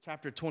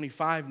chapter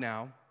 25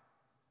 now,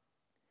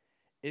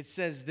 it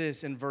says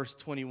this in verse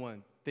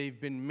 21. They've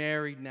been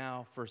married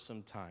now for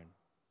some time.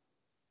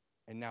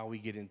 And now we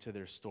get into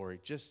their story.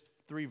 Just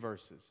 3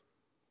 verses.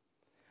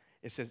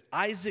 It says,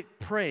 Isaac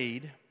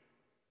prayed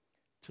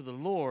to the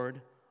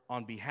Lord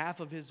on behalf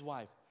of his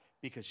wife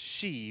because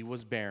she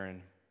was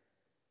barren.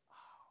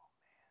 Oh,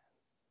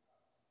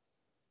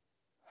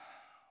 man.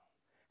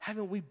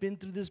 Haven't we been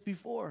through this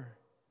before?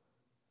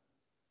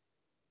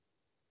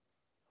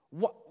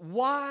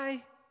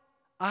 Why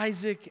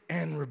Isaac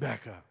and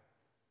Rebekah?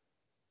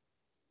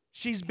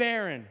 She's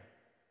barren.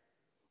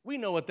 We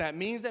know what that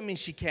means. That means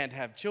she can't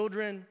have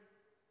children.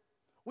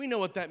 We know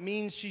what that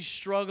means. She's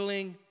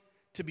struggling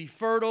to be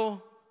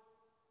fertile.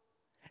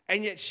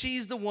 And yet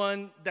she's the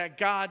one that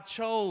God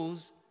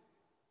chose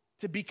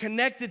to be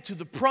connected to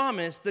the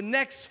promise, the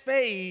next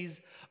phase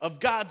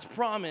of God's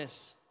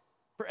promise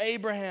for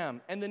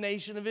Abraham and the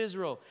nation of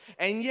Israel.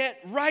 And yet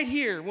right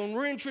here, when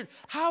we're introduced,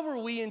 how were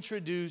we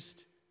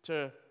introduced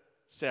to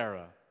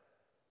Sarah?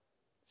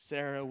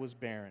 Sarah was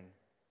barren.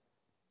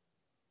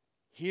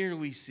 Here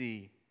we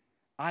see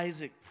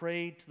Isaac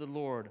prayed to the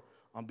Lord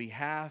on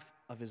behalf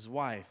of his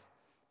wife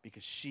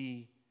because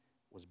she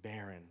was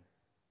barren.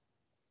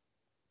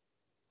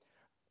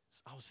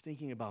 I was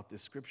thinking about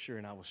this scripture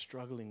and I was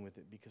struggling with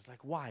it because,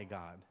 why,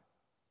 God?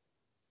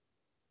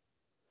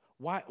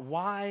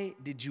 Why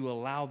did you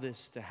allow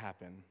this to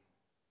happen?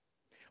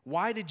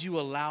 Why did you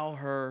allow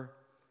her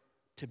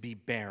to be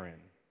barren?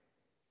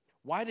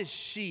 Why does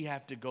she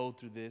have to go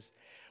through this?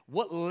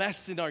 What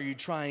lesson are you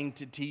trying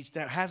to teach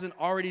that hasn't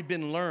already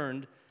been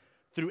learned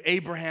through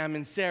Abraham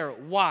and Sarah?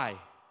 Why?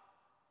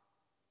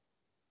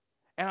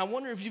 And I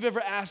wonder if you've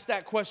ever asked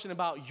that question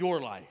about your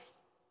life.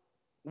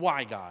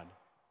 Why, God?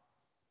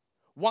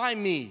 Why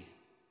me?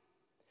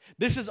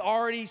 This is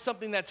already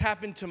something that's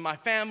happened to my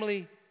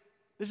family.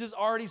 This is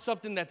already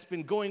something that's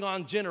been going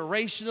on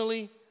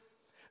generationally.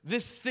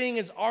 This thing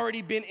has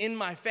already been in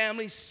my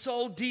family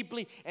so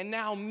deeply, and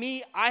now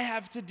me, I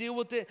have to deal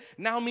with it.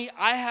 Now me,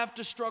 I have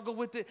to struggle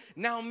with it.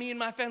 Now me and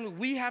my family,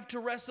 we have to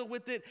wrestle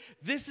with it.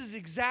 This is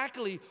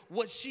exactly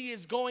what she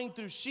is going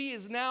through. She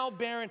is now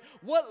barren.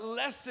 What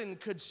lesson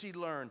could she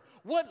learn?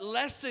 What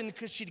lesson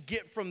could she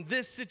get from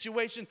this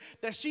situation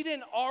that she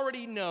didn't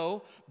already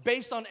know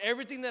based on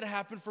everything that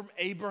happened from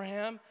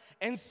Abraham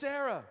and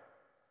Sarah?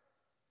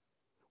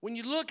 When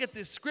you look at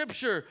this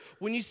scripture,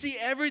 when you see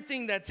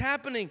everything that's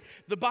happening,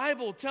 the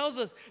Bible tells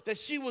us that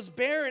she was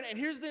barren. And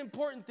here's the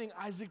important thing,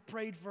 Isaac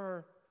prayed for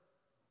her.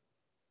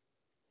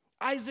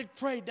 Isaac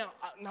prayed.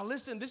 Now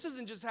listen, this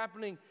isn't just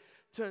happening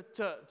to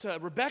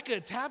Rebekah,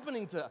 it's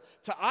happening to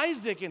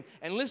Isaac.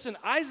 And listen,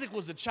 Isaac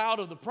was a child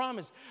of the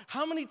promise.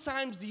 How many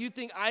times do you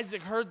think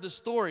Isaac heard the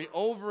story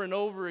over and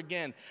over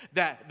again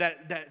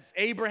that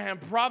Abraham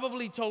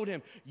probably told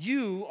him,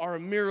 you are a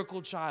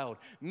miracle child.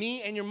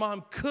 Me and your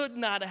mom could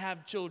not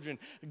have children.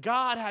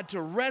 God had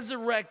to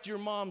resurrect your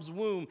mom's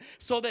womb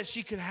so that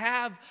she could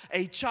have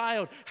a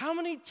child. How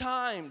many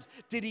times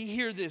did he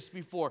hear this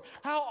before?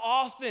 How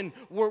often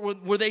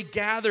were they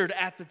gathered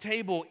at the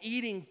table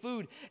eating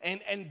food?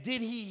 And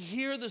did he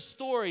hear the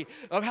story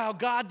of how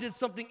God did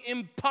something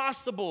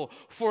impossible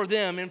for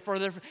them and for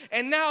their,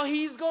 and now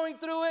he's going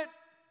through it?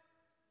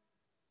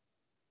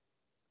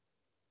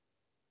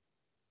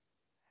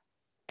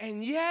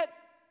 And yet,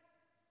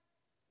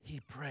 he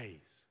prays.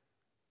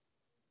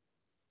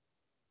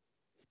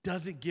 He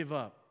doesn't give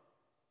up.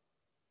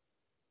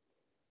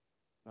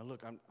 Now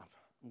look, I'm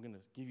going to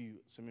give you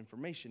some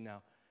information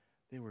now.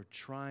 They were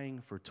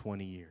trying for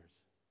 20 years.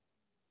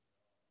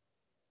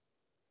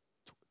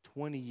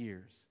 20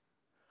 years.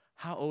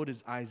 How old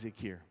is Isaac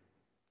here?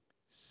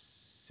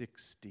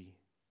 60.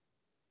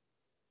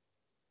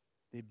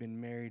 They've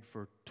been married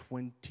for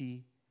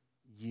 20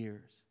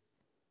 years.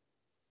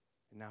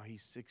 And now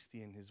he's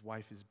 60 and his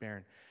wife is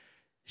barren.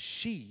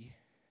 She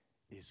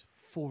is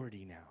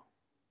 40 now.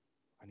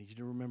 I need you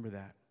to remember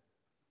that.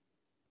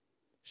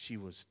 She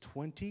was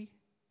 20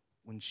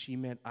 when she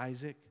met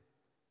Isaac.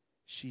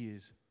 She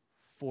is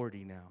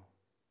 40 now.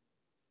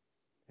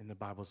 And the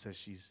Bible says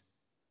she's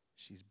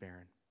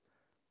barren.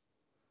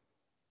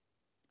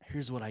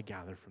 Here's what I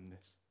gather from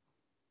this.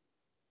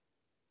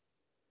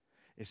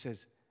 It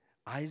says,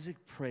 Isaac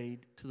prayed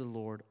to the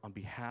Lord on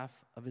behalf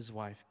of his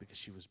wife because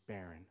she was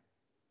barren.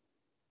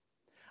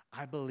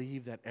 I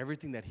believe that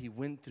everything that he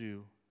went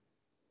through,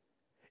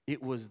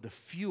 it was the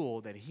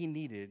fuel that he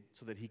needed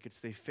so that he could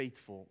stay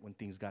faithful when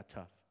things got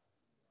tough.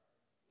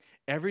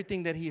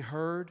 Everything that he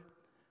heard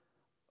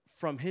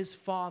from his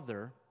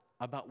father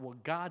about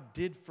what God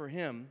did for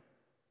him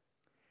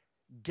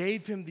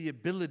gave him the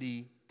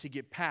ability to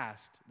get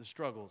past the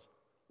struggles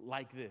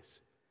like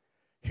this.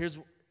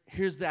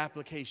 Here's the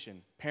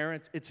application.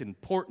 Parents, it's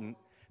important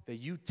that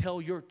you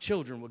tell your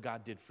children what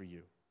God did for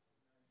you.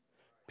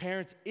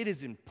 Parents, it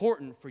is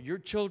important for your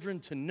children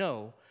to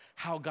know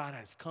how God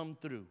has come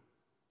through.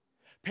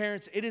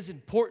 Parents, it is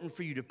important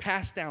for you to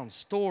pass down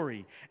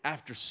story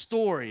after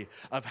story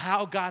of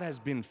how God has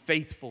been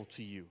faithful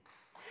to you.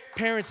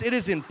 Parents, it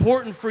is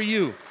important for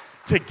you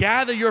to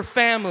gather your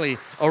family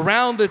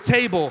around the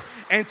table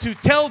and to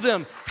tell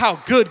them how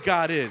good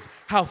God is,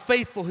 how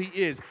faithful He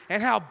is,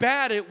 and how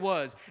bad it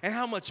was, and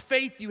how much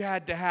faith you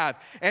had to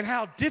have, and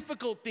how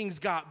difficult things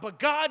got. But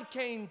God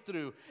came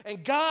through,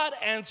 and God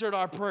answered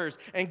our prayers,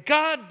 and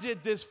God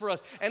did this for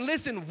us. And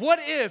listen, what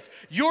if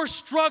your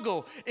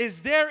struggle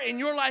is there in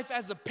your life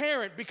as a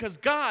parent because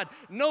God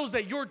knows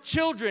that your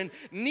children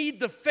need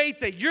the faith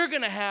that you're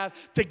going to have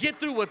to get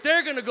through what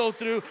they're going to go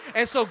through,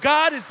 and so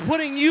God is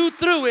putting you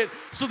through it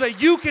so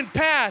that you can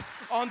pass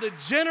on the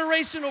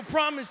generational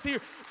promise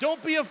here.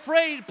 Don't be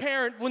afraid,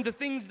 parent, when the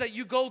things that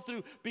you go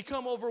through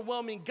become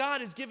overwhelming.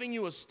 God is giving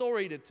you a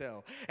story to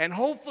tell. And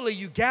hopefully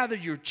you gather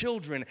your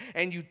children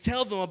and you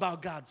tell them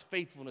about God's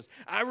faithfulness.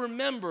 I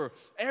remember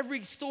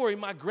every story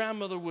my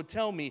grandmother would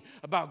tell me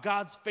about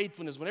God's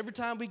faithfulness. When every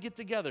time we get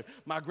together,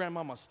 my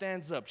grandmama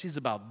stands up. She's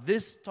about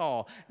this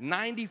tall,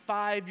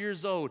 95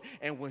 years old.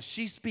 And when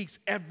she speaks,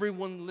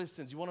 everyone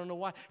listens. You want to know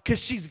why? Because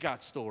she's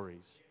got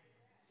stories.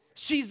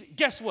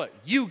 Guess what?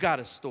 You got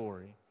a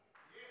story.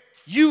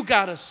 You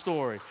got a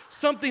story,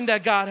 something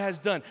that God has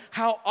done.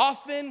 How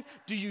often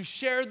do you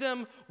share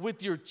them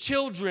with your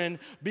children?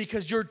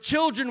 Because your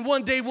children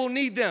one day will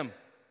need them.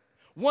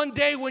 One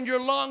day when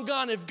you're long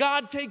gone, if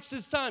God takes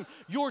His time,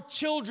 your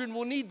children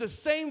will need the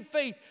same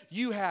faith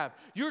you have.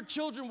 Your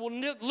children will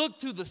look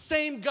to the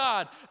same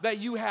God that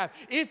you have.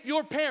 If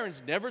your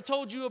parents never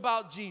told you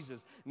about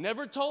Jesus,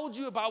 never told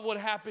you about what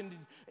happened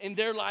in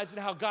their lives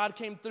and how God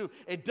came through,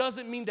 it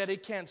doesn't mean that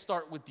it can't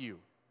start with you.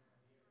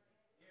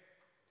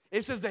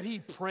 It says that he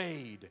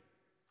prayed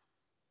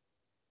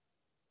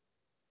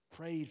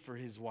for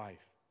his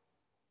wife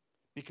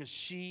because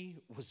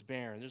she was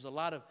barren.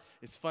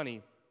 It's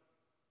funny,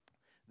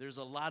 there's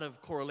a lot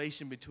of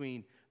correlation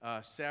between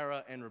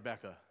Sarah and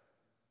Rebecca.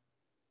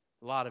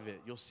 A lot of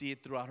it. You'll see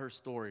it throughout her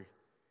story.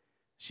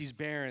 She's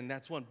barren,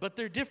 that's one. But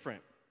they're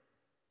different.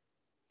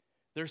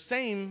 They're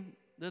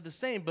the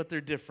same, but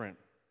they're different.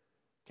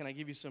 Can I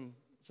give you some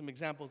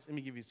examples? Let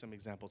me give you some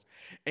examples.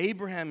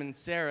 Abraham and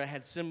Sarah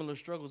had similar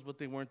struggles, but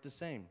they weren't the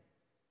same.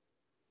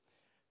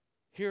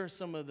 Here are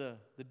some of the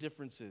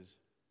differences.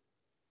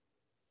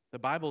 The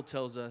Bible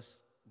tells us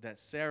that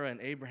Sarah and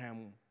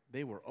Abraham,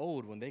 they were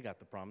old when they got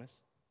the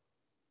promise.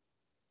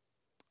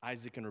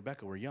 Isaac and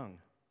Rebekah were young.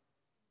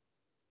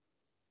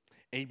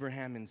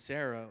 Abraham and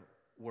Sarah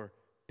were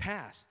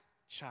past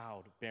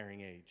childbearing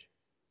age.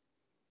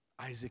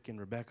 Isaac and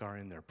Rebekah are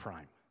in their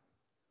prime.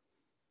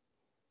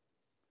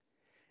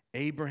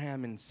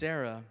 Abraham and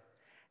Sarah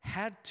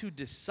had to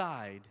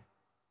decide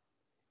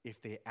if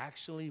they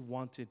actually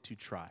wanted to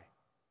try.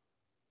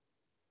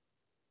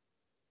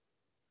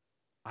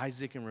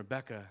 Isaac and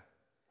Rebekah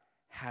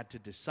had to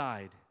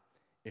decide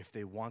if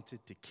they wanted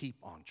to keep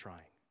on trying.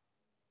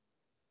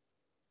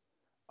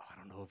 I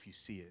don't know if you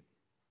see it.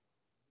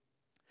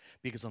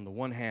 Because on the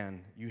one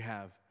hand, you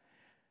have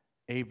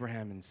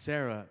Abraham and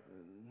Sarah.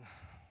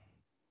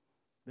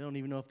 They don't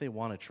even know if they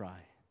want to try.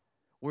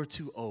 We're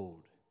too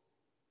old.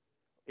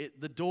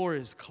 The door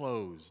is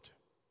closed.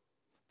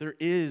 There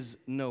is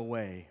no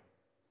way.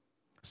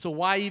 So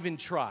why even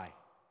try?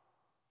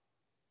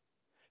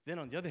 Then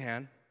on the other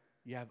hand,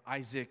 you have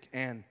Isaac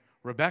and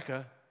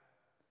Rebekah.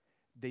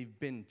 They've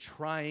been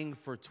trying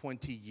for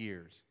 20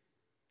 years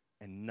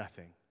and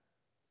nothing.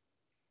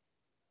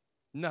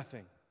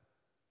 Nothing.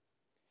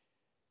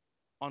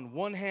 On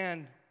one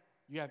hand,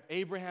 you have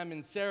Abraham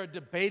and Sarah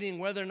debating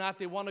whether or not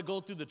they want to go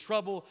through the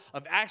trouble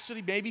of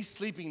actually maybe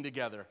sleeping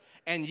together.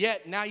 And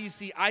yet now you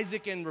see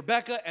Isaac and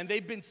Rebekah, and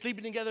they've been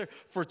sleeping together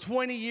for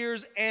 20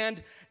 years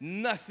and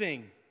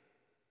nothing.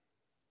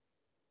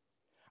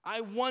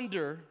 I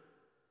wonder,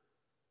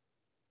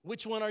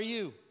 which one are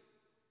you?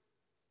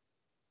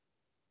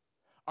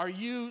 Are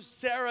you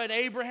Sarah and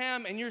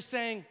Abraham, and you're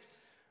saying,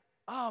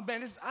 oh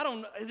man,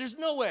 there's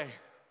no way.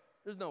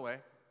 There's no way.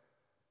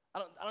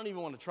 I don't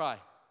even want to try.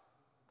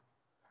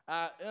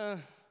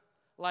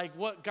 Like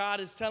what God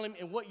is telling me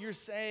and what you're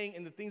saying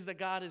and the things that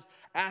God has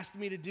asked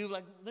me to do,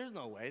 like there's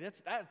no way.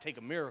 That'd take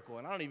a miracle,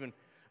 and I don't even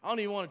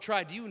want to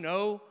try. Do you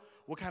know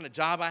what kind of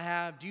job I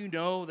have? Do you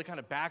know the kind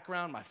of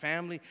background, my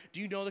family?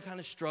 Do you know the kind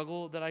of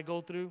struggle that I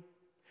go through?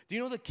 Do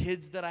you know the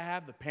kids that I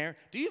have, the parent?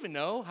 Do you even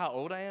know how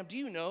old I am? Do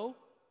you know?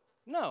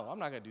 No, I'm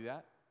not going to do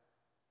that.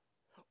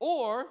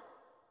 Or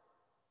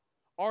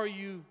are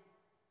you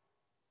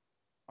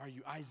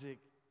Isaac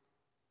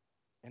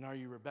and are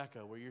you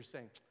Rebekah, where you're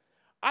saying,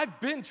 I've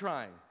been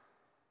trying.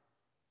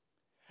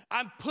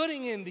 I'm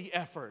putting in the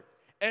effort.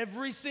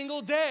 Every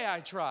single day I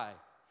try.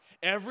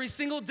 Every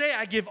single day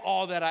I give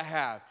all that I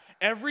have.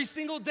 Every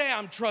single day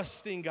I'm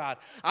trusting God.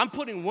 I'm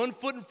putting one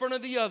foot in front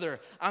of the other.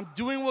 I'm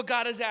doing what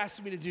God has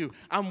asked me to do.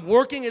 I'm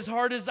working as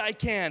hard as I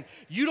can.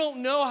 You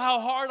don't know how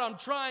hard I'm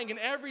trying, and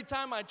every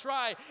time I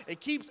try,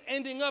 it keeps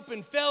ending up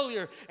in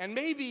failure. And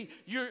maybe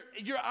you're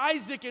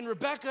Isaac and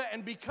Rebekah,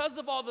 and because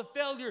of all the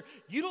failure,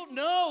 you don't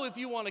know if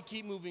you want to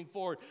keep moving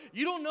forward.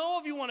 You don't know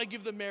if you want to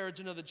give the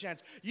marriage another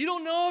chance. You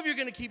don't know if you're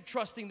going to keep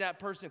trusting that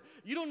person.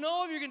 You don't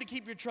know if you're going to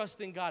keep your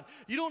trust in God.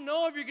 You don't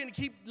know if you're going to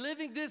keep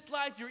living this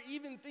life. You're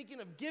even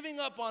thinking of giving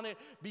up on it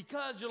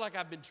because you're like,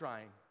 I've been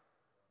trying.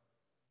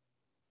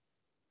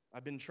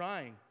 I've been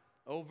trying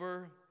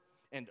over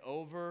and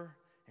over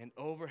and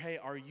over. Hey,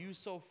 are you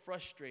so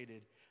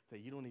frustrated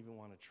that you don't even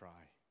want to try?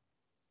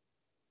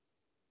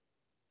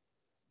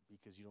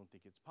 Because you don't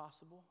think it's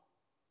possible?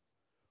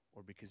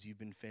 Or because you've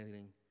been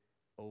failing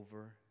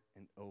over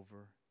and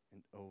over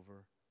and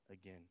over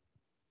again?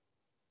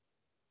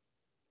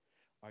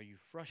 Are you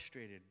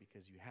frustrated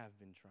because you have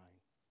been trying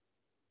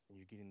and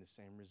you're getting the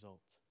same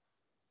results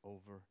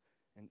over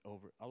and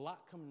over? A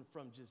lot coming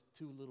from just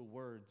two little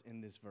words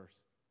in this verse.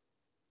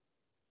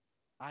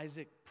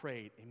 Isaac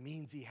prayed. It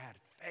means he had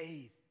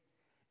faith.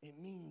 It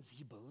means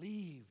he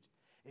believed.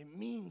 It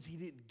means he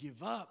didn't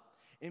give up.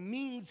 It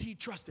means he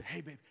trusted. Hey,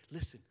 babe,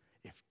 listen,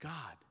 if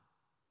God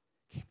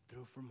came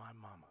through for my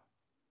mama,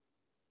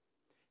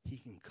 he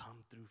can come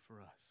through for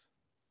us.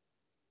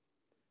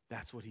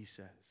 That's what he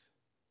says.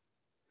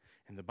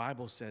 And the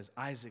Bible says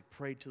Isaac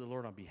prayed to the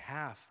Lord on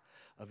behalf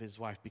of his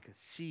wife because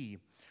she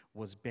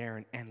was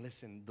barren. And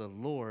listen, the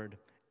Lord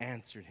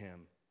answered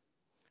him.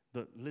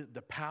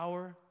 The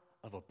power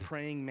of a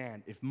praying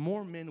man. If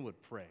more men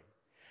would pray,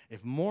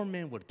 if more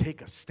men would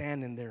take a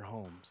stand in their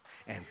homes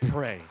and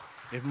pray,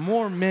 if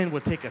more men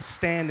would take a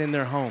stand in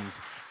their homes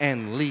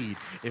and lead,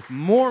 if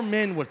more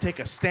men would take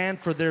a stand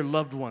for their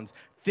loved ones,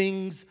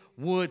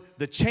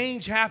 the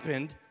change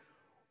happened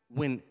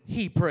when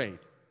he prayed.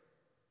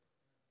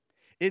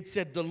 It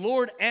said the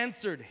Lord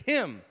answered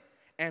him,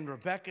 and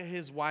Rebekah,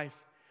 his wife,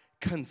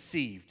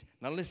 conceived.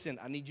 Now listen,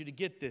 I need you to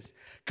get this.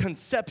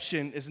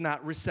 Conception is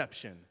not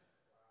reception.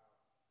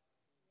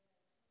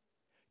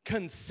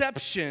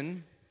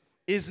 Conception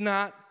is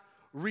not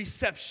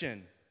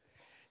reception.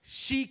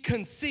 She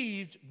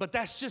conceived, but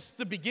that's just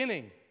the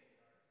beginning.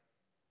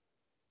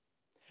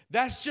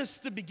 That's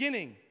just the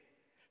beginning.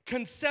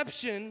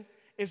 Conception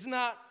is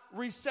not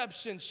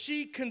reception.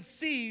 She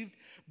conceived,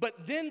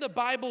 but then the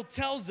Bible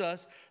tells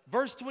us,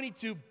 verse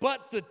 22,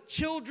 but the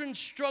children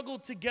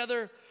struggled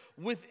together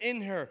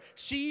within her.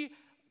 She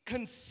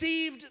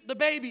conceived the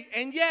baby,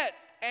 and yet,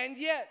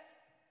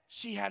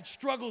 she had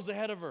struggles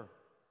ahead of her.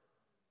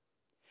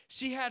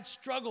 She had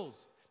struggles.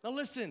 Now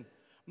listen,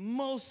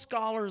 most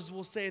scholars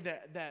will say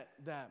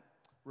that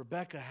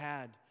Rebekah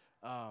had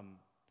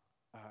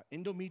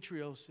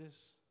endometriosis,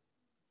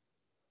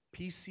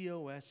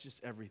 PCOS,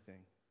 just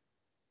everything.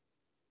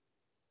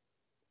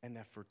 And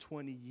that for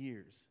 20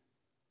 years,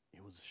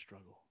 it was a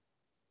struggle.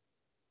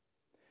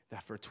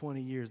 That for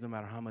 20 years, no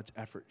matter how much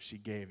effort she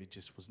gave, it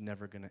just was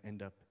never going to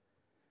end up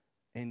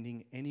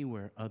ending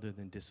anywhere other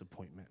than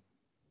disappointment.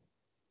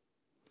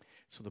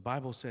 So the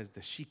Bible says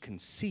that she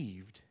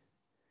conceived,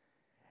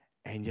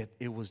 and yet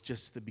it was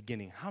just the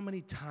beginning. How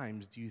many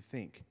times do you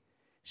think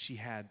she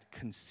had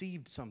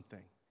conceived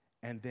something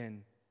and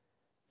then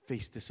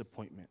faced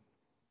disappointment?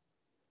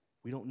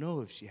 We don't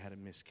know if she had a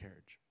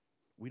miscarriage.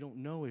 We don't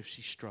know if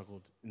she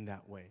struggled in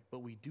that way, but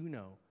we do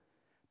know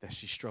that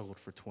she struggled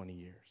for 20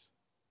 years.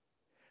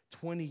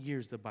 20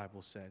 years, the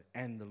Bible said,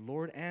 and the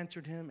Lord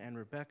answered him, and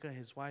Rebekah,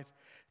 his wife,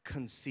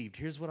 conceived.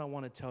 Here's what I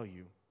want to tell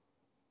you.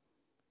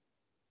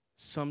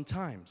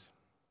 Sometimes,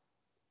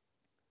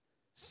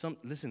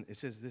 listen, it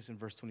says this in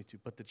verse 22,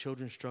 but the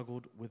children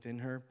struggled within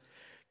her.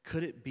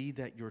 Could it be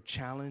that your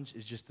challenge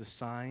is just a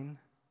sign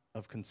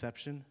of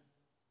conception?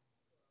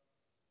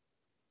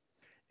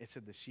 It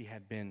said that she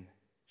had been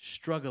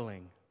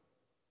struggling.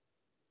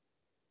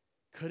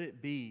 Could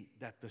it be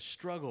that the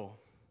struggle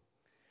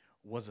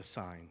was a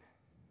sign?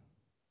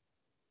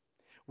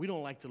 We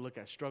don't like to look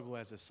at struggle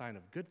as a sign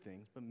of good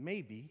things, but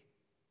maybe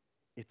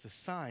it's a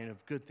sign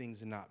of good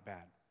things and not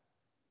bad.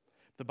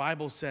 The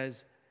Bible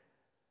says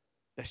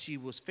that she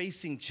was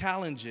facing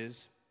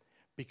challenges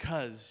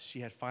because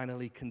she had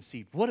finally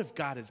conceived. What if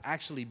God has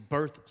actually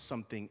birthed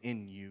something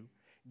in you,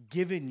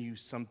 given you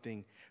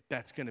something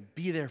that's going to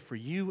be there for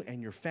you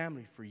and your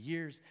family for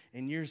years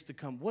and years to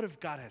come? What if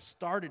God has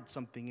started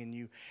something in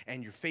you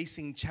and you're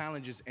facing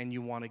challenges and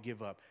you want to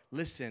give up?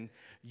 Listen,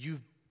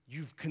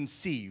 you've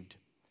conceived.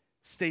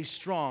 Stay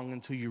strong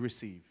until you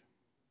receive.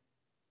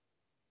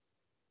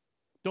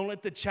 Don't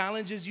let the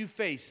challenges you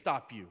face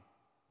stop you.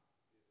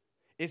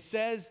 It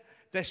says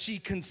that she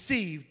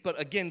conceived, but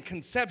again,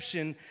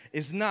 conception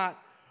is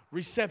not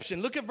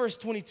reception. Look at verse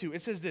 22.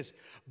 It says this,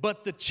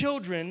 but the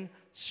children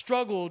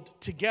struggled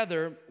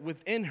together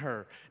within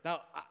her.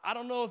 Now, I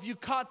don't know if you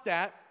caught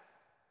that,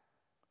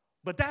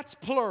 but that's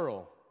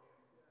plural.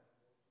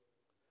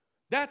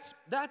 That's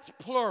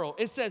plural.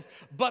 It says,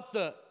 but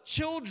the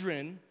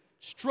children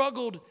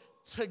struggled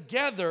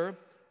together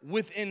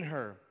within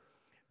her.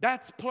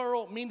 That's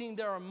plural, meaning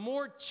there are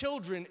more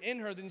children in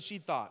her than she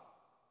thought.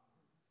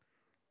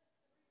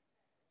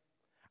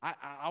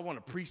 I want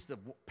to preach the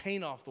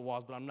paint off the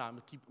walls, but I'm not. I'm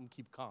going to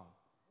keep calm.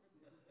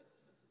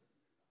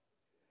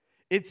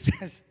 It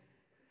says,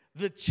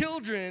 the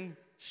children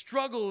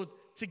struggled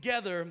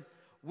together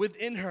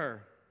within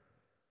her.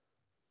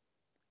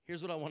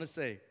 Here's what I want to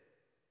say.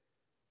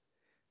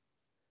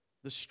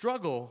 The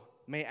struggle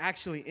may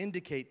actually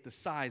indicate the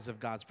size of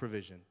God's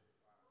provision.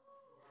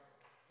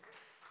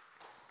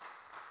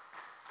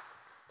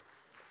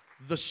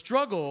 The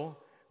struggle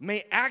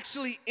may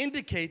actually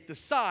indicate the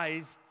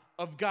size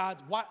of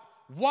God's.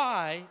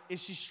 Why is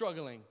she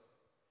struggling?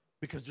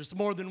 Because there's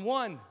more than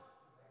one.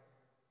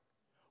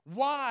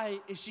 Why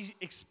is she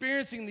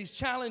experiencing these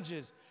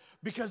challenges?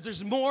 Because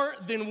there's more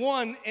than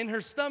one in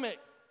her stomach.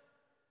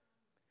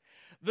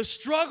 The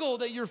struggle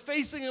that you're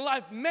facing in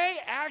life may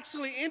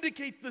actually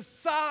indicate the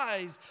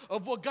size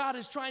of what God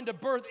is trying to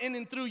birth in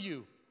and through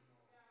you.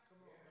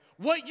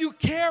 What you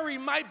carry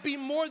might be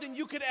more than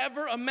you could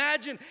ever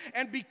imagine.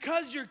 And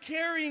because you're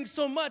carrying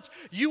so much,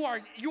 you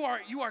are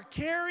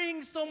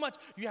carrying so much,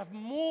 you have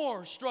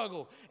more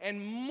struggle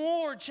and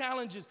more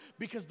challenges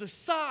because the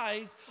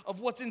size of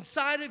what's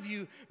inside of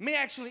you may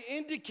actually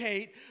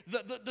indicate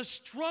the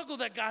struggle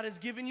that God has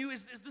given you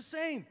is the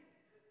same.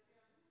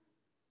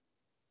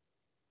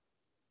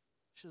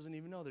 She doesn't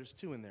even know there's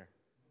two in there.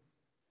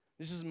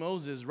 This is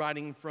Moses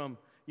writing from,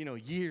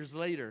 years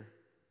later.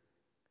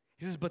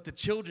 He says, but the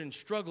children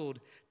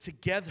struggled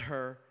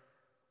together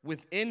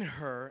within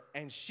her,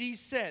 and she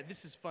said,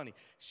 this is funny.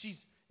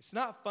 It's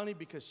not funny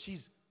because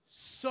she's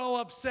so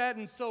upset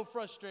and so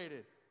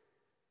frustrated.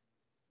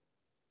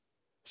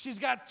 She's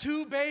got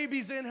 2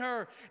 babies in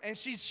her, and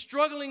she's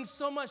struggling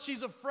so much.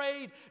 She's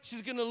afraid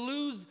she's going to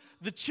lose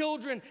the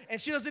children,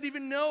 and she doesn't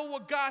even know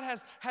what God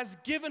has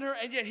given her.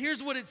 And yet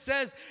here's what it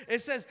says.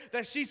 It says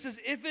that she says,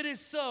 if it is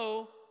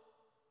so,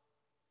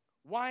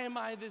 why am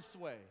I this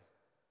way?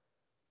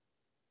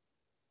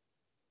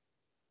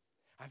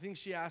 I think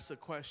she asks a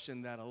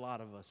question that a lot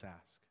of us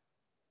ask.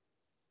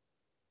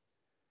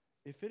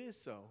 If it is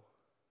so,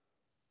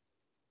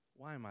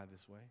 why am I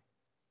this way?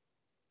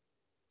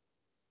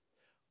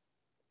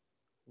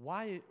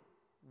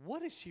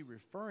 What is she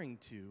referring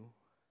to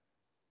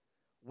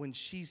when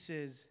she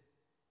says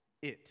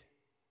it?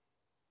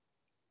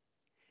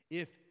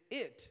 If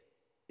it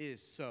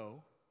is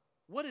so,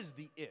 what is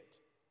the it?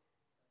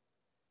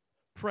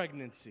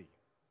 Pregnancy.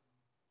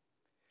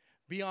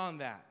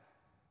 Beyond that,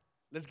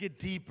 let's get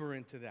deeper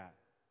into that.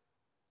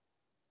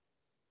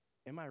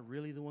 Am I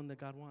really the one that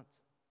God wants?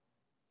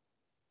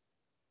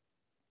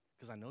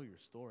 Because I know your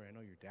story. I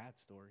know your dad's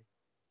story.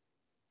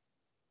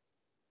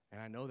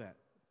 And I know that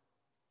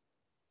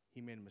he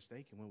made a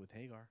mistake and went with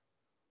Hagar.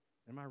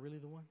 Am I really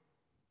the one?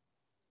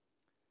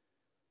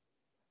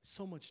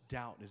 So much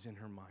doubt is in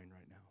her mind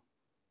right now.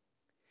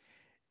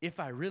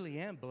 If I really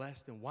am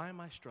blessed, then why am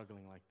I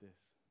struggling like this?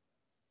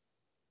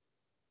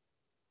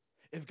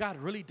 If God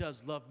really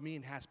does love me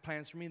and has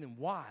plans for me, then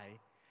why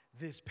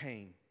this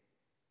pain?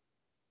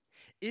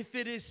 If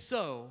it is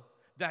so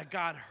that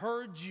God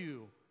heard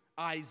you,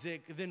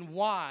 Isaac, then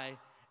why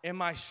am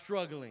I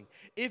struggling?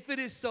 If it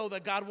is so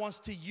that God wants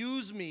to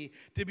use me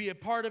to be a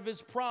part of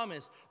His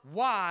promise,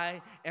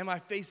 why am I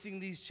facing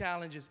these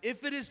challenges?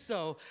 If it is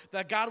so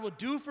that God will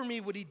do for me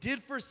what He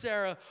did for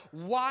Sarah,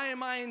 why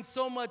am I in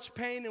so much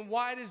pain, and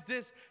why does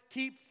this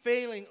keep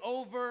failing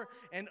over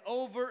and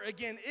over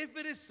again? If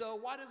it is so,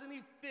 why doesn't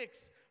He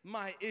fix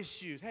my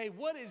issues? Hey,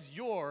 what is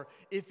your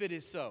if it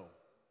is so?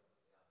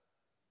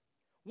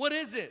 What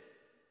is it?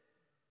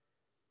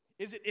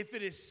 Is it if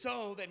it is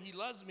so that He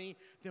loves me,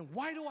 then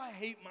why do I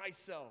hate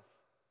myself?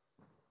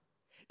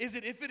 Is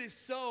it if it is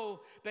so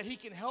that He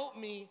can help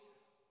me,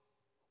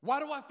 why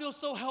do I feel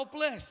so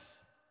helpless?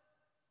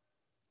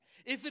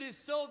 If it is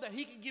so that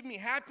He can give me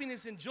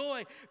happiness and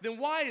joy, then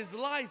why is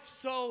life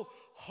so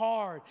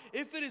hard?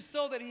 If it is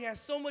so that He has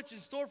so much in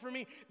store for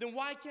me, then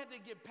why can't I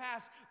get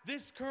past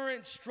this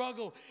current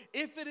struggle?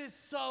 If it is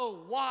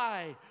so,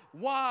 why?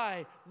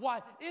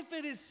 If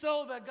it is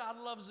so that God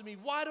loves me,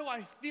 why do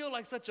I feel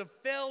like such a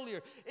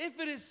failure? If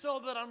it is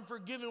so that I'm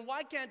forgiven,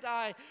 why can't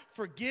I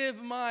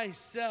forgive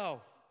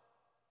myself?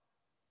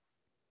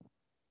 I'll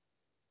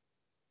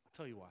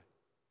tell you why.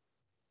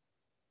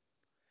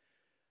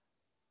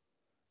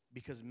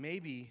 Because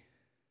maybe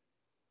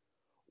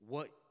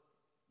what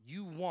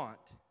you want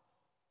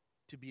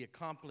to be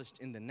accomplished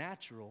in the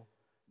natural,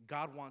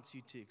 God wants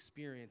you to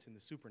experience in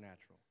the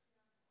supernatural.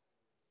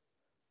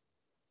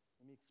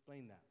 Let me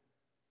explain that.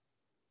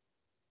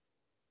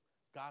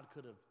 God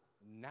could have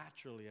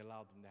naturally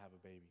allowed them to have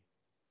a baby,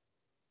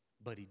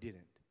 but He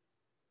didn't,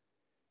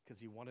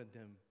 because He wanted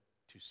them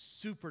to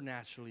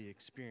supernaturally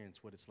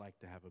experience what it's like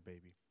to have a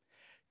baby.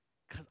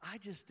 Because I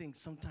just think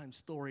sometimes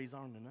stories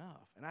aren't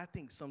enough. And I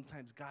think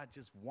sometimes God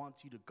just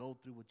wants you to go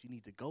through what you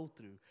need to go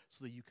through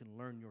so that you can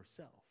learn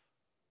yourself.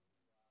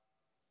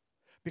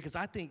 Because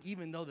I think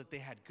even though that they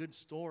had good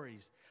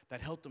stories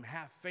that helped them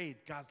have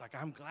faith, God's like,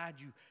 I'm glad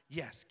you,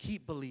 yes,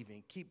 keep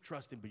believing, keep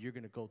trusting, but you're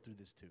going to go through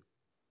this too.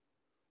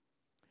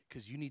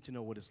 because you need to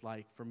know what it's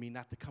like for me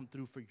not to come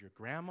through for your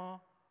grandma,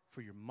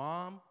 for your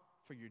mom,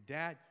 for your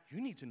dad.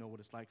 You need to know what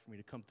it's like for me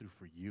to come through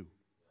for you.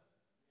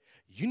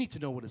 You need to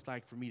know what it's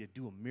like for me to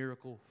do a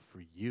miracle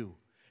for you.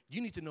 You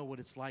need to know what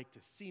it's like to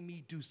see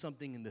me do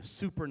something in the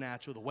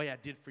supernatural the way I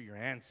did for your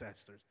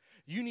ancestors.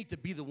 You need to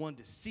be the one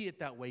to see it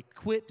that way.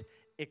 Quit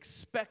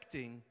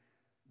expecting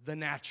the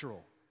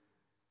natural.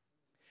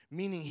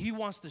 Meaning he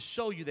wants to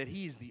show you that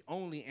he is the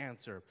only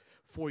answer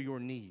for your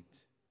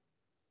needs.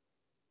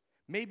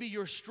 Maybe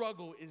your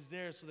struggle is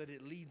there so that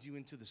it leads you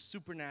into the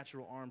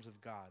supernatural arms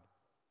of God.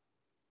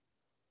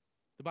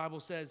 The Bible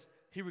says,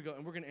 here we go,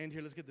 and we're going to end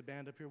here. Let's get the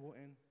band up here. We'll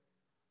end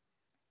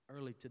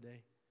early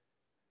today.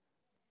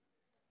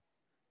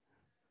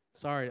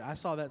 Sorry, I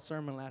saw that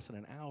sermon lasted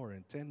an hour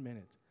and 10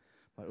 minutes.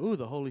 Like, ooh,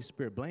 the Holy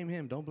Spirit. Blame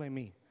him, don't blame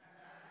me.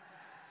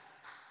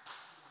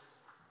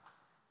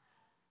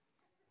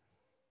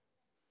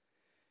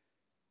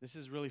 This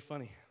is really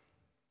funny.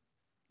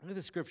 Look at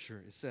the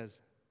scripture. It says,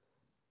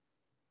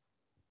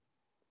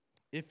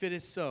 if it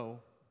is so,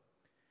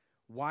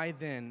 why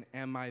then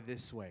am I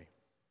this way?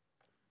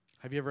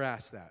 Have you ever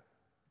asked that?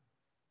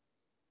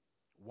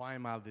 Why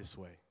am I this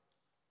way?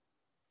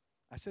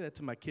 I say that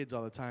to my kids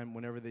all the time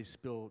whenever they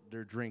spill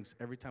their drinks.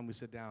 Every time we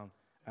sit down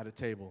at a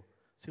table,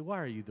 I say, why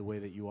are you the way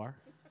that you are?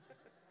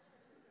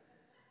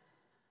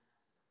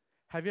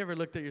 Have you ever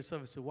looked at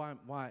yourself and said,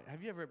 why?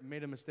 Have you ever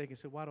made a mistake and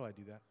said, why do I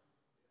do that?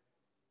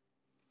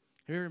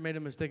 Have you ever made a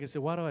mistake and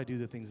said, why do I do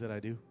the things that I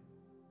do?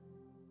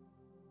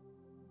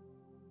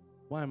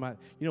 Why am I?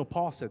 You know,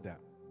 Paul said that.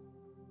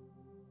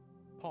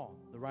 Paul,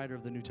 the writer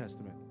of the New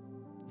Testament,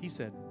 he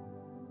said,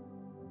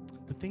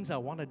 the things I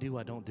want to do,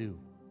 I don't do.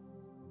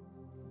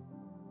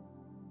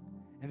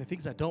 And the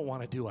things I don't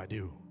want to do, I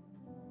do.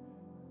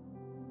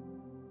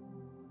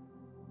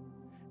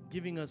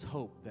 Giving us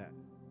hope that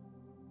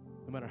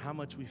no matter how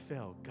much we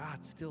fail,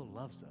 God still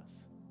loves us.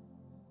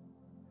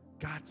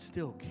 God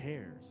still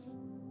cares.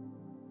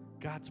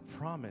 God's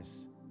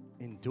promise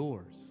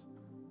endures.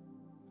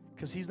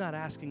 Because he's not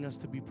asking us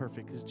to be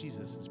perfect, because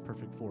Jesus is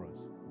perfect for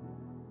us.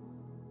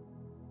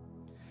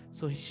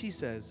 So she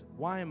says,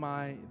 why am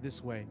I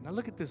this way? Now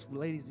look at this,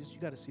 ladies, you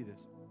got to see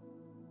this.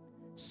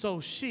 So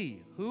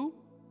she, who?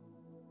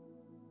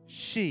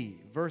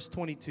 She, verse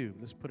 22,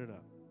 let's put it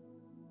up.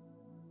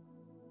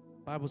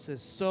 Bible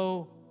says,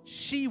 so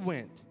she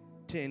went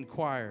to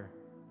inquire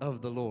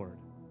of the Lord.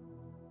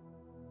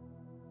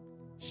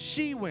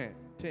 She went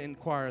to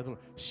inquire of the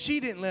Lord. She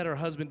didn't let her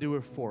husband do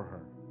it for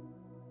her.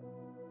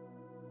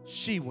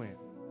 She went.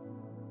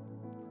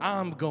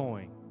 I'm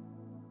going.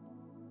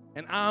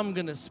 And I'm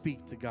going to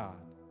speak to God.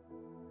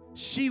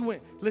 She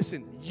went.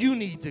 Listen, you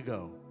need to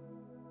go.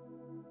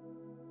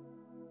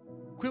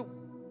 Quit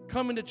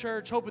coming to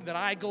church hoping that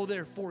I go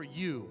there for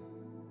you,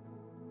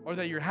 or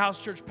that your house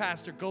church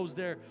pastor goes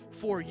there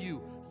for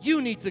you.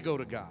 You need to go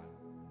to God.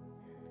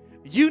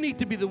 You need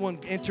to be the one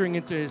entering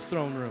into his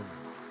throne room.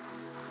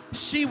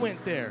 She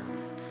went there.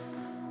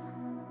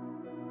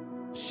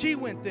 She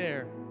went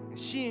there and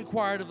she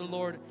inquired of the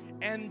Lord,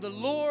 and the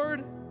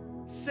Lord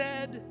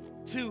said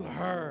to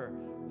her,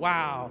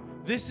 wow,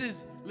 this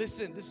is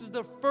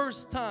the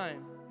first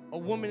time a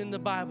woman in the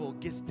Bible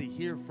gets to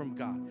hear from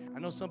God. I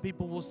know some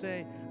people will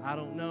say, I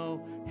don't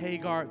know,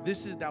 Hagar,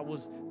 this is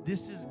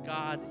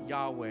God,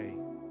 Yahweh,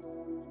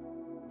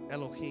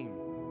 Elohim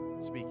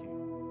speaking.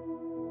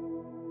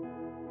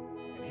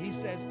 And he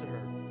says to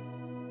her,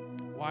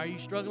 why are you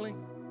struggling?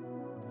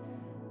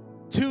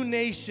 2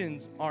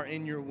 nations are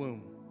in your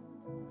womb.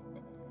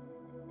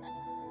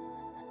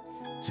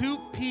 2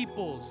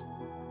 peoples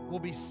will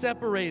be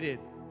separated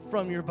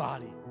from your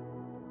body.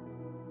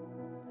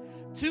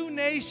 2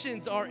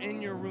 nations are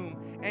in your womb,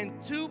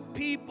 and 2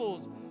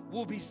 peoples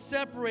will be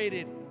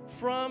separated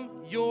from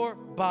your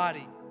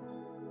body.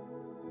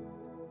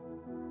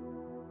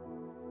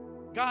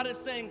 God is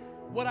saying,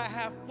 what I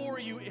have for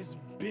you is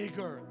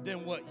bigger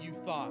than what you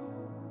thought.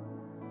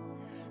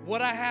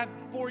 What I have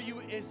for you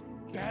is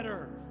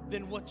better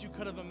than what you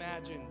could have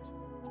imagined.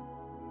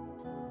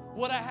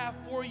 What I have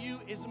for you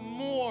is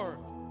more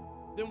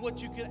than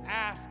what you could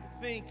ask,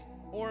 think,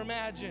 or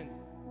imagine.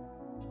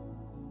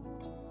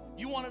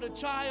 You wanted a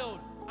child.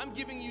 I'm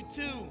giving you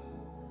 2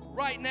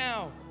 right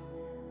now.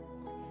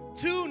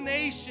 2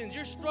 nations.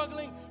 You're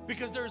struggling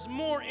because there's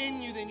more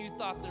in you than you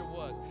thought there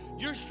was.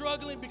 You're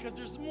struggling because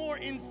there's more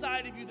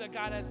inside of you that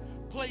God has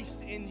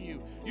placed in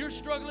you. You're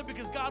struggling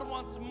because God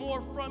wants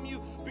more from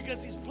you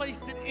because he's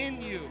placed it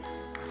in you.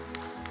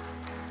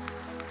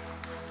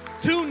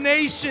 2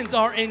 nations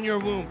are in your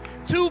womb.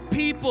 2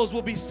 peoples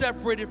will be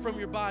separated from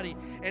your body,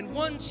 and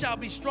one shall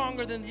be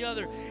stronger than the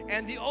other,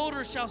 and the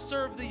older shall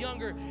serve the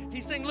younger.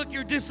 He's saying, look,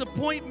 your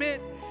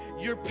disappointment,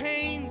 your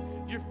pain,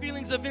 your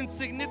feelings of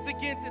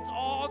insignificance, it's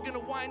all going to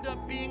wind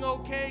up being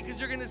okay, because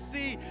you're going to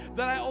see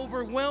that I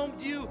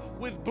overwhelmed you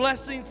with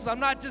blessings.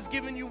 I'm not just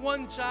giving you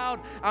 1 child,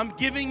 I'm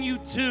giving you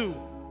 2.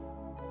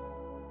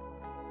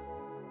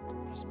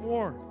 There's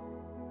more.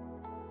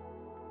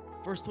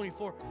 Verse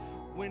 24.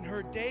 When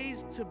her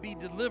days to be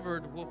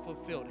delivered were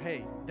fulfilled.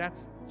 Hey,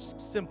 that's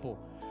simple.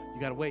 You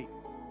got to wait.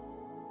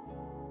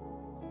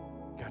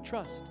 got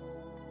trust.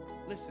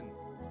 Listen,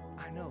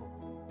 I know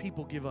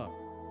people give up.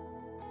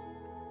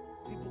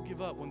 People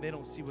give up when they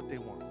don't see what they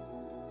want.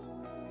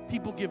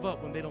 People give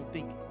up when they don't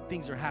think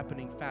things are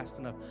happening fast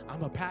enough.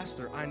 I'm a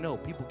pastor. I know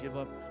people give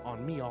up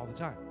on me all the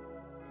time.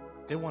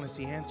 They want to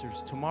see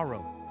answers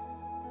tomorrow.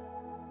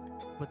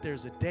 But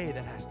there's a day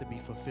that has to be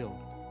fulfilled.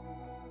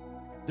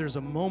 There's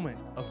a moment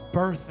of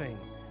birthing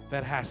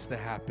that has to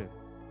happen.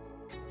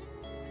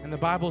 And the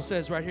Bible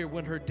says right here,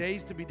 when her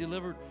days to be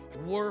delivered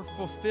were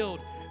fulfilled,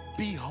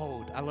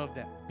 behold, I love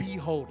that,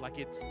 behold, like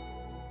it's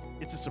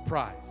a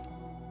surprise.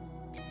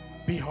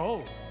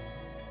 Behold,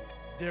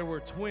 there were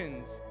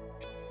twins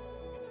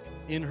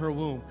in her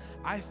womb.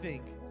 I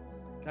think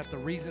that the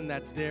reason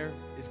that's there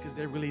is because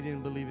they really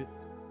didn't believe it.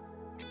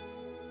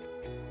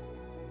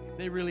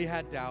 They really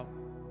had doubt.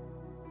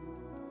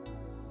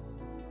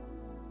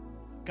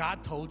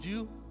 God told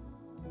you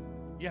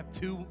you have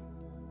two.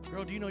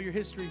 Girl, do you know your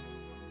history?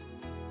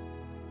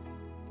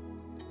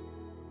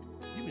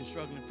 You've been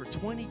struggling for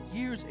 20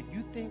 years and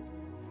you think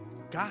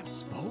God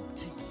spoke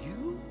to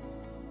you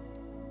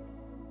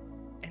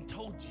and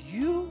told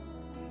you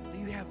that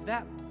you have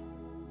that?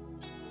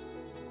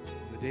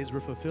 When the days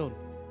were fulfilled,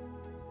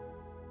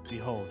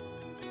 behold,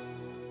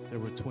 there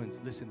were twins.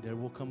 Listen, there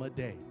will come a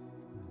day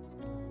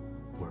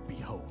where,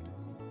 behold,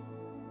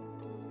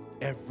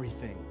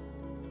 everything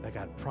that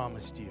God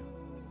promised you,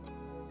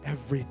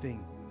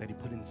 everything that He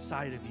put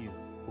inside of you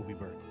will be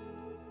birthed.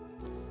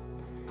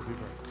 Will be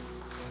birthed.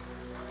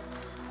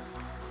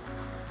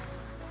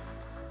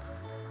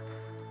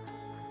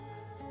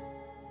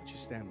 Would you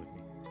stand with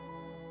me?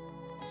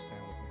 Just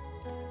stand with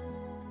me.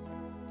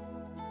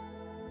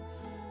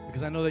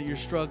 Because I know that you're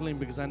struggling,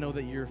 because I know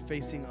that you're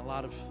facing a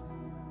lot of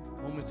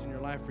moments in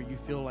your life where you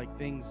feel like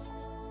things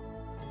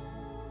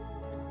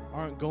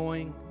aren't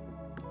going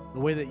the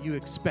way that you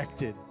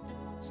expected.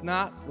 It's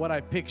not what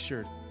I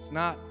pictured. It's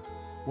not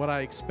what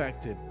I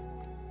expected.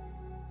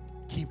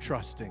 Keep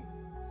trusting.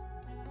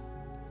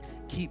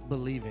 Keep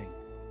believing.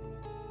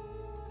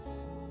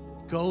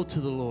 Go to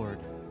the Lord.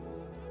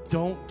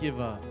 Don't give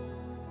up.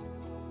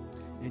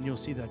 And you'll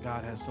see that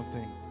God has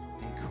something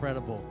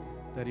incredible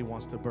that He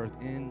wants to birth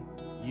in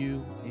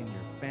you, in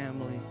your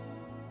family,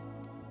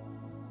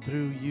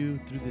 through you,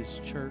 through this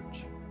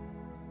church.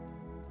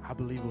 I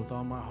believe it with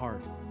all my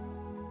heart.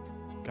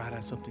 God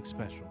has something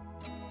special.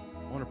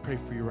 I want to pray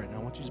for you right now.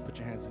 I want you to just put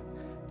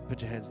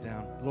your heads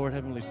down. Lord,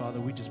 Heavenly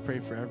Father, we just pray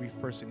for every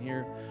person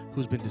here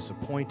who's been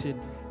disappointed,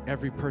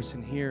 every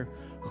person here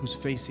who's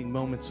facing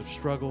moments of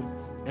struggle,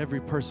 every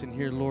person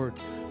here, Lord,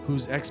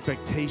 whose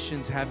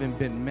expectations haven't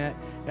been met,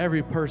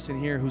 every person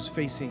here who's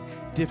facing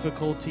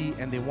difficulty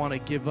and they want to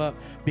give up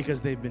because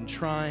they've been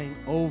trying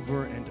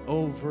over and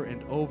over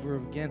and over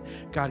again.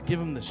 God, give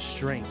them the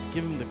strength,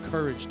 give them the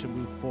courage to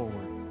move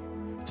forward,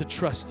 to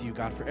trust you,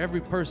 God. For every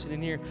person in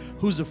here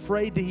who's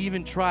afraid to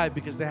even try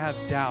because they have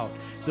doubt,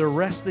 they're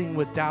wrestling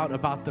with doubt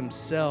about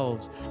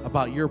themselves,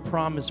 about your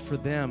promise for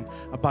them,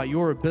 about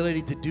your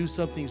ability to do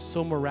something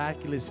so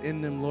miraculous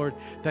in them, Lord,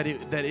 that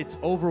it's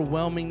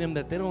overwhelming them,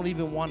 that they don't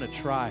even want to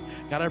try.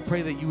 God, I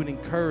pray that you would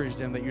encourage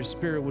them, that your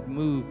Spirit would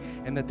move,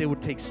 and that they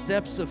would take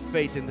steps of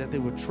faith, and that they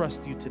would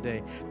trust you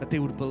today, that they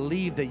would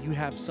believe that you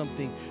have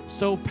something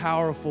so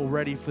powerful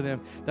ready for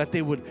them, that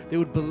they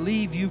would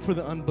believe you for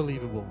the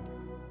unbelievable.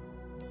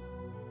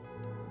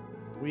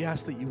 We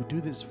ask that you would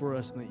do this for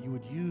us and that you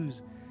would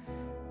use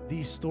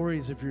these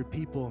stories of your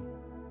people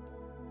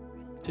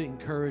to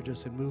encourage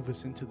us and move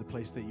us into the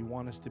place that you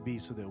want us to be,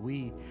 so that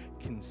we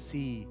can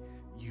see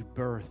you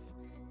birth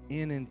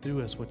in and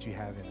through us what you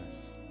have in us.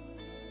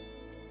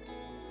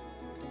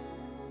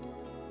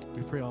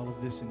 We pray all of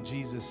this in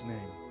Jesus'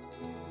 name.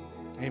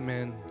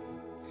 Amen.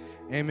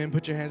 Amen.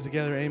 Put your hands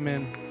together.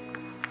 Amen.